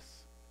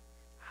 Jesus.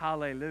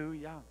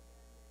 Hallelujah.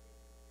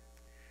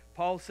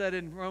 Paul said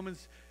in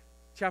Romans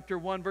chapter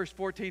 1, verse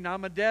 14,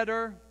 I'm a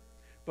debtor,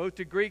 both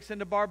to Greeks and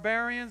to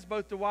barbarians,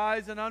 both to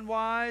wise and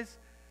unwise.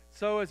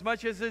 So as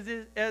much as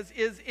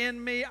is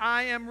in me,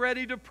 I am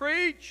ready to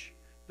preach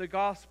the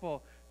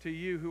gospel to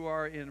you who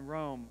are in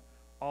Rome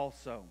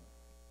also.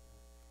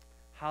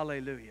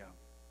 Hallelujah.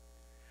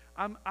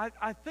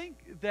 I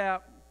think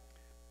that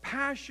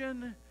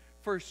passion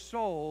for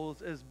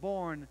souls is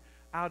born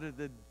out of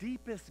the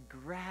deepest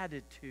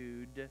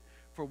gratitude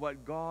for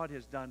what God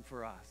has done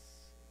for us.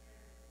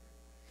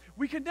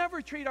 We can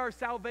never treat our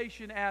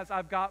salvation as,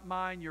 I've got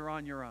mine, you're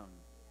on your own.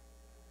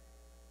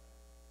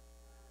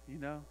 You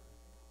know?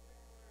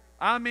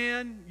 I'm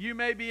in, you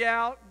may be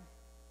out.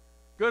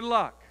 Good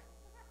luck.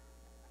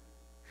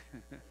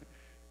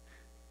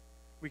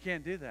 We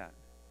can't do that.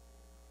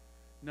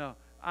 No,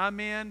 I'm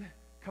in.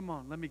 Come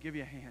on, let me give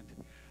you a hand.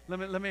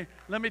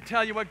 Let me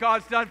tell you what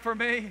God's done for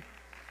me.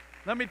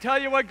 Let me tell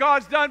you what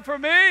God's done for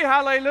me.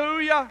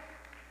 Hallelujah.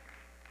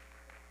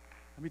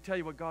 Let me tell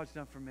you what God's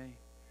done for me.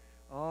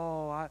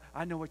 Oh,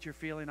 I know what you're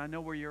feeling. I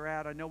know where you're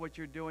at. I know what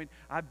you're doing.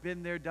 I've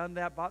been there, done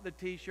that, bought the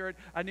t-shirt.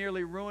 I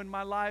nearly ruined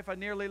my life. I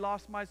nearly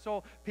lost my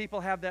soul.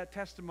 People have that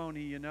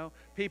testimony, you know.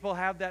 People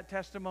have that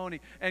testimony.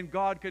 And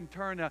God can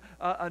turn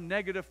a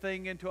negative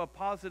thing into a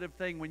positive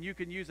thing when you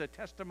can use a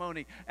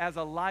testimony as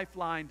a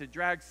lifeline to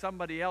drag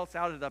somebody else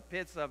out of the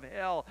pits of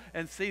hell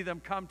and see them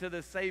come to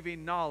the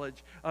saving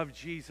knowledge of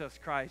Jesus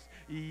Christ.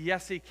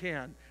 Yes, He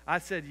can. I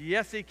said,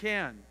 yes, He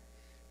can.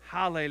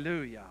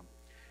 Hallelujah.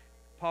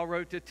 Paul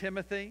wrote to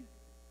Timothy,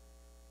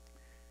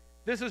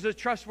 this is a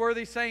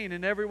trustworthy saying,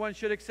 and everyone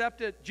should accept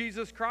it.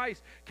 Jesus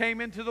Christ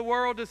came into the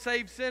world to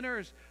save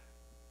sinners,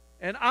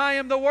 and I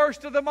am the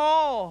worst of them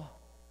all.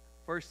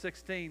 Verse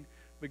 16,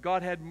 but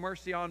God had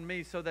mercy on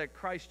me so that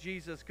Christ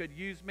Jesus could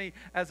use me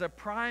as a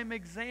prime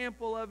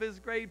example of His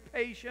great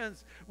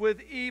patience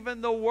with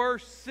even the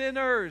worst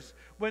sinners,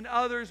 when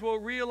others will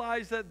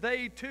realize that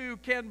they too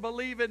can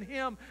believe in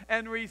Him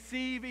and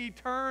receive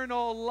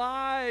eternal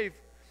life.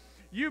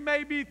 You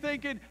may be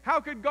thinking,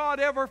 how could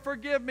God ever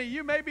forgive me?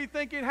 You may be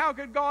thinking, how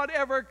could God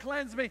ever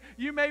cleanse me?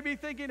 You may be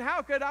thinking,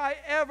 how could I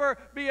ever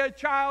be a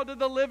child of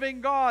the living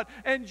God?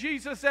 And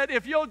Jesus said,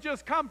 if you'll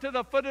just come to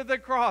the foot of the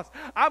cross,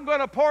 I'm going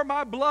to pour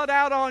my blood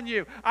out on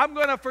you. I'm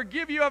going to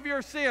forgive you of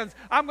your sins.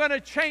 I'm going to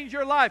change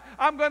your life.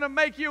 I'm going to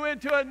make you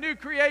into a new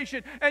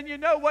creation. And you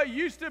know what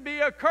used to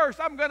be a curse?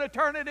 I'm going to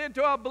turn it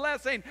into a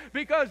blessing,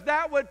 because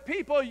that what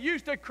people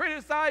used to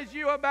criticize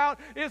you about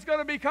is going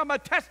to become a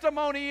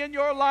testimony in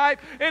your life,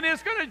 and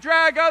it's going to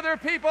drag other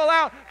people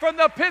out from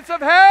the pits of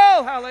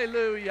hell.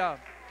 Hallelujah.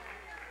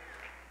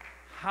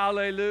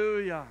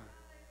 Hallelujah.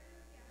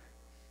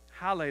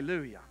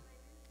 Hallelujah.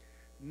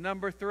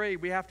 Number 3,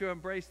 we have to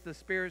embrace the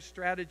Spirit's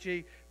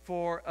strategy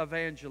for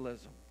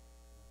evangelism.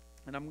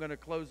 And I'm going to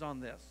close on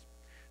this.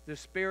 The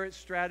Spirit's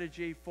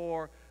strategy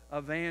for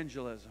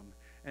evangelism.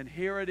 And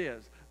here it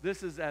is.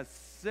 This is as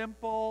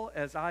simple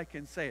as I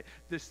can say it.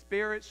 The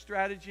Spirit's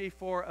strategy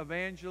for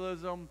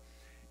evangelism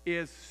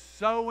is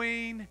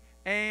sowing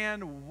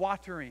and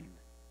watering.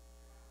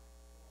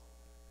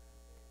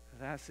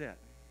 That's it.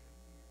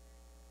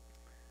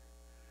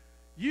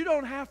 You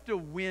don't have to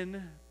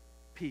win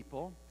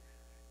people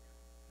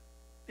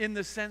in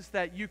the sense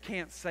that you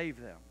can't save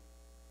them.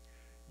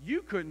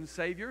 You couldn't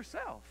save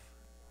yourself.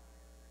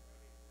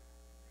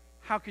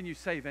 How can you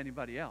save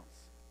anybody else?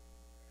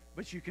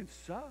 But you can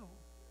sow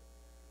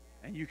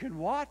and you can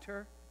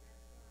water.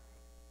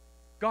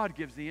 God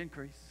gives the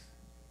increase.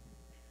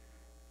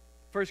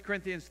 1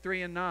 Corinthians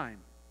 3 and 9.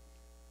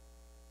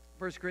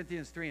 1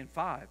 Corinthians 3 and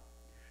 5.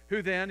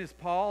 Who then is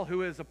Paul?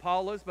 Who is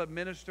Apollos, but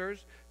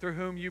ministers through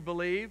whom you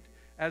believed,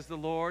 as the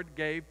Lord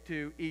gave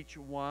to each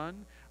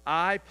one?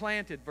 I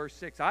planted, verse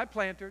 6. I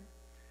planted.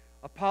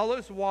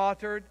 Apollos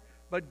watered,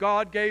 but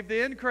God gave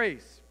the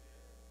increase.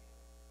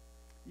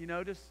 You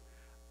notice,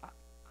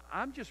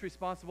 I'm just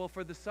responsible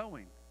for the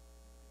sowing.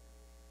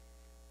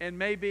 And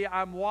maybe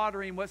I'm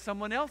watering what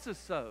someone else has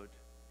sowed.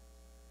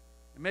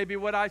 Maybe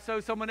what I sow,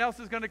 someone else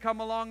is going to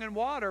come along and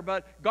water,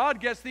 but God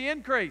gets the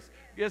increase.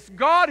 It's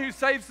God who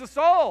saves the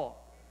soul.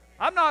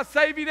 I'm not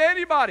saving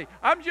anybody.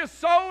 I'm just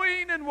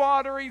sowing and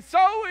watering,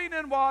 sowing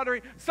and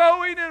watering,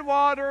 sowing and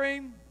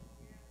watering.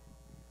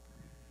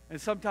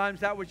 And sometimes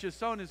that which is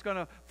sown is going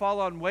to fall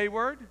on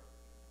wayward,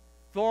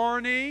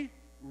 thorny,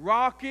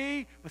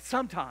 rocky, but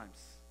sometimes,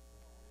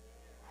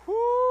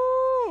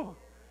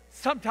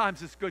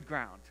 sometimes it's good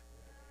ground.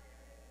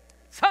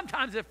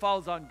 Sometimes it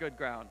falls on good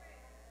ground.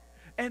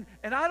 And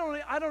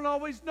I don't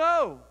always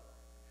know.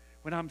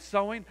 When I'm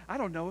sowing, I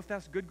don't know if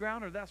that's good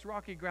ground or that's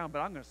rocky ground,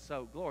 but I'm going to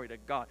sow. Glory to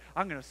God.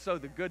 I'm going to sow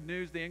the good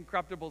news, the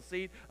incorruptible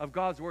seed of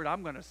God's word.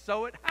 I'm going to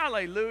sow it.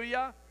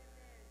 Hallelujah.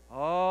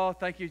 Oh,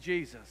 thank you,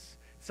 Jesus.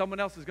 Someone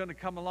else is going to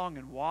come along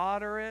and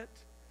water it.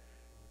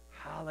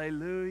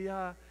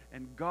 Hallelujah.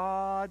 And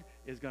God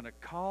is going to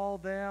call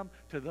them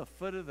to the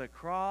foot of the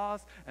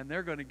cross, and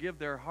they're going to give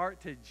their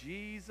heart to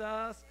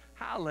Jesus.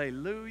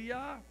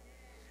 Hallelujah.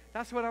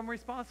 That's what I'm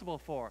responsible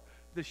for.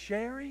 The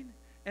sharing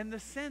and the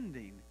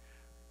sending.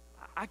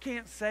 I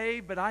can't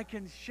save, but I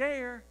can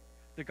share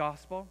the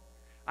gospel.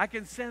 I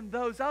can send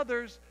those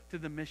others to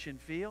the mission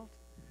field.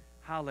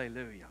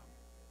 Hallelujah.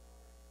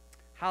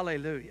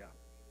 Hallelujah.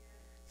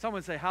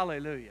 Someone say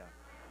hallelujah. Hallelujah.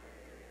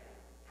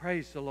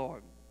 Praise the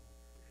Lord.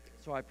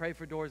 So I pray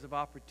for doors of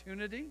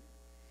opportunity.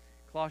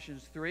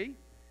 Colossians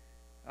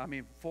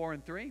 4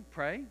 and 3.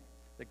 Pray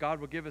that God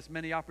will give us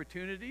many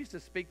opportunities to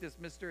speak this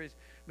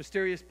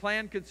mysterious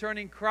plan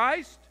concerning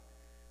Christ.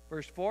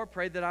 Verse 4,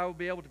 pray that I will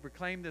be able to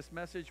proclaim this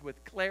message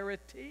with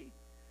clarity.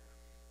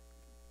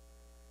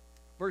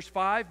 Verse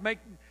 5, make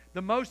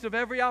the most of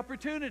every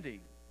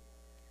opportunity.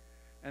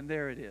 And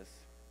there it is.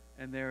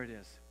 And there it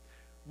is.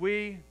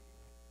 We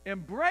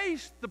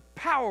embrace the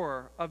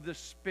power of the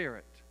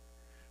Spirit.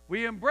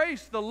 We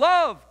embrace the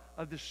love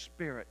of the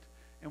Spirit.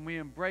 And we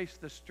embrace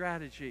the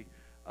strategy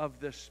of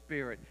the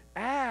Spirit.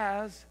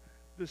 As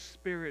the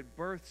Spirit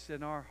births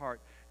in our heart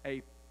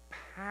a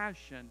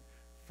passion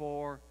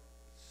for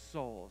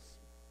souls.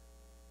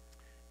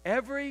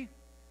 Every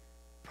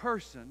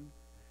person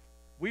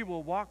we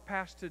will walk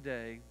past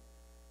today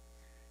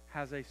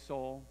has a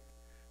soul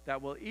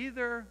that will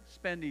either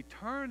spend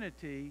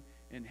eternity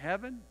in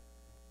heaven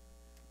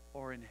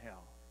or in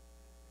hell.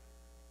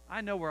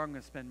 I know where I'm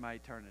going to spend my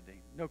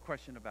eternity. No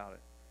question about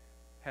it.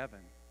 Heaven.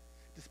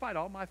 Despite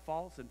all my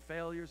faults and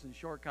failures and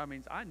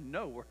shortcomings, I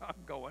know where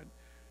I'm going.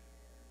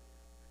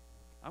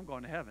 I'm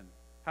going to heaven.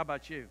 How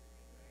about you?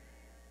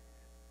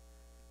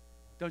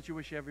 Don't you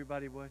wish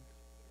everybody would?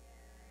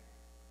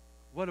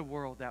 What a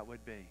world that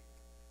would be.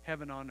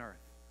 Heaven on earth.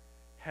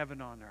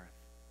 Heaven on earth.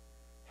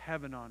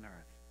 Heaven on earth.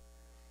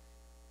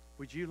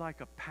 Would you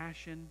like a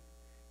passion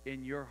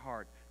in your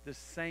heart? The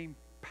same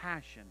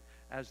passion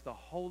as the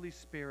Holy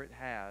Spirit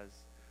has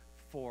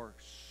for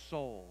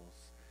souls.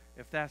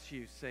 If that's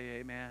you, say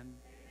amen. Amen.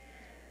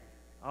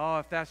 Oh,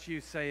 if that's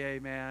you, say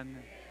amen.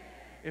 Amen.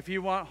 If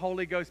you want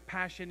Holy Ghost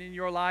passion in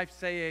your life,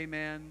 say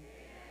amen. Amen.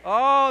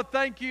 Oh,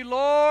 thank you,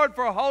 Lord,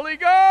 for Holy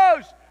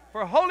Ghost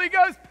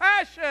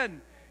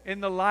passion in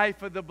the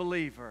life of the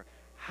believer.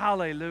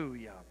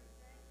 Hallelujah.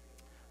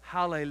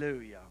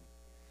 Hallelujah.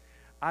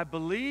 I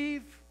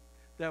believe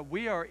that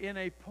we are in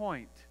a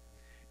point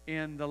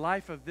in the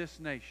life of this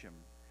nation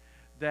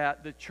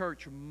that the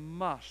church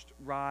must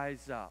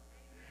rise up.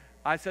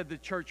 I said the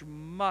church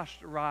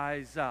must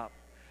rise up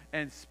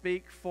and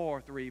speak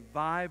forth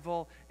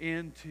revival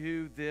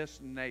into this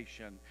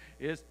nation.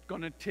 It's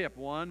going to tip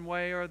one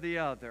way or the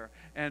other.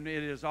 And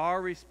it is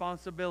our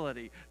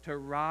responsibility to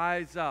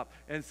rise up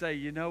and say,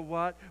 you know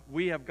what?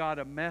 We have got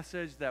a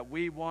message that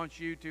we want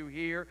you to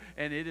hear,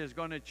 and it is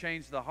going to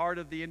change the heart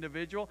of the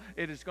individual.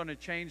 It is going to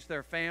change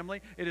their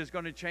family. It is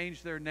going to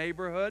change their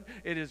neighborhood.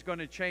 It is going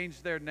to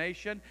change their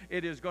nation.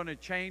 It is going to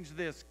change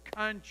this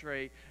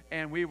country,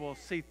 and we will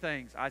see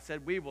things. I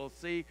said we will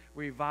see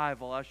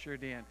revival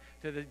ushered in.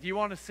 Do you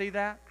want to see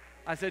that?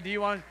 I said,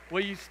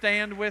 will you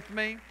stand with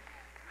me?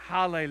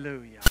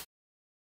 Hallelujah.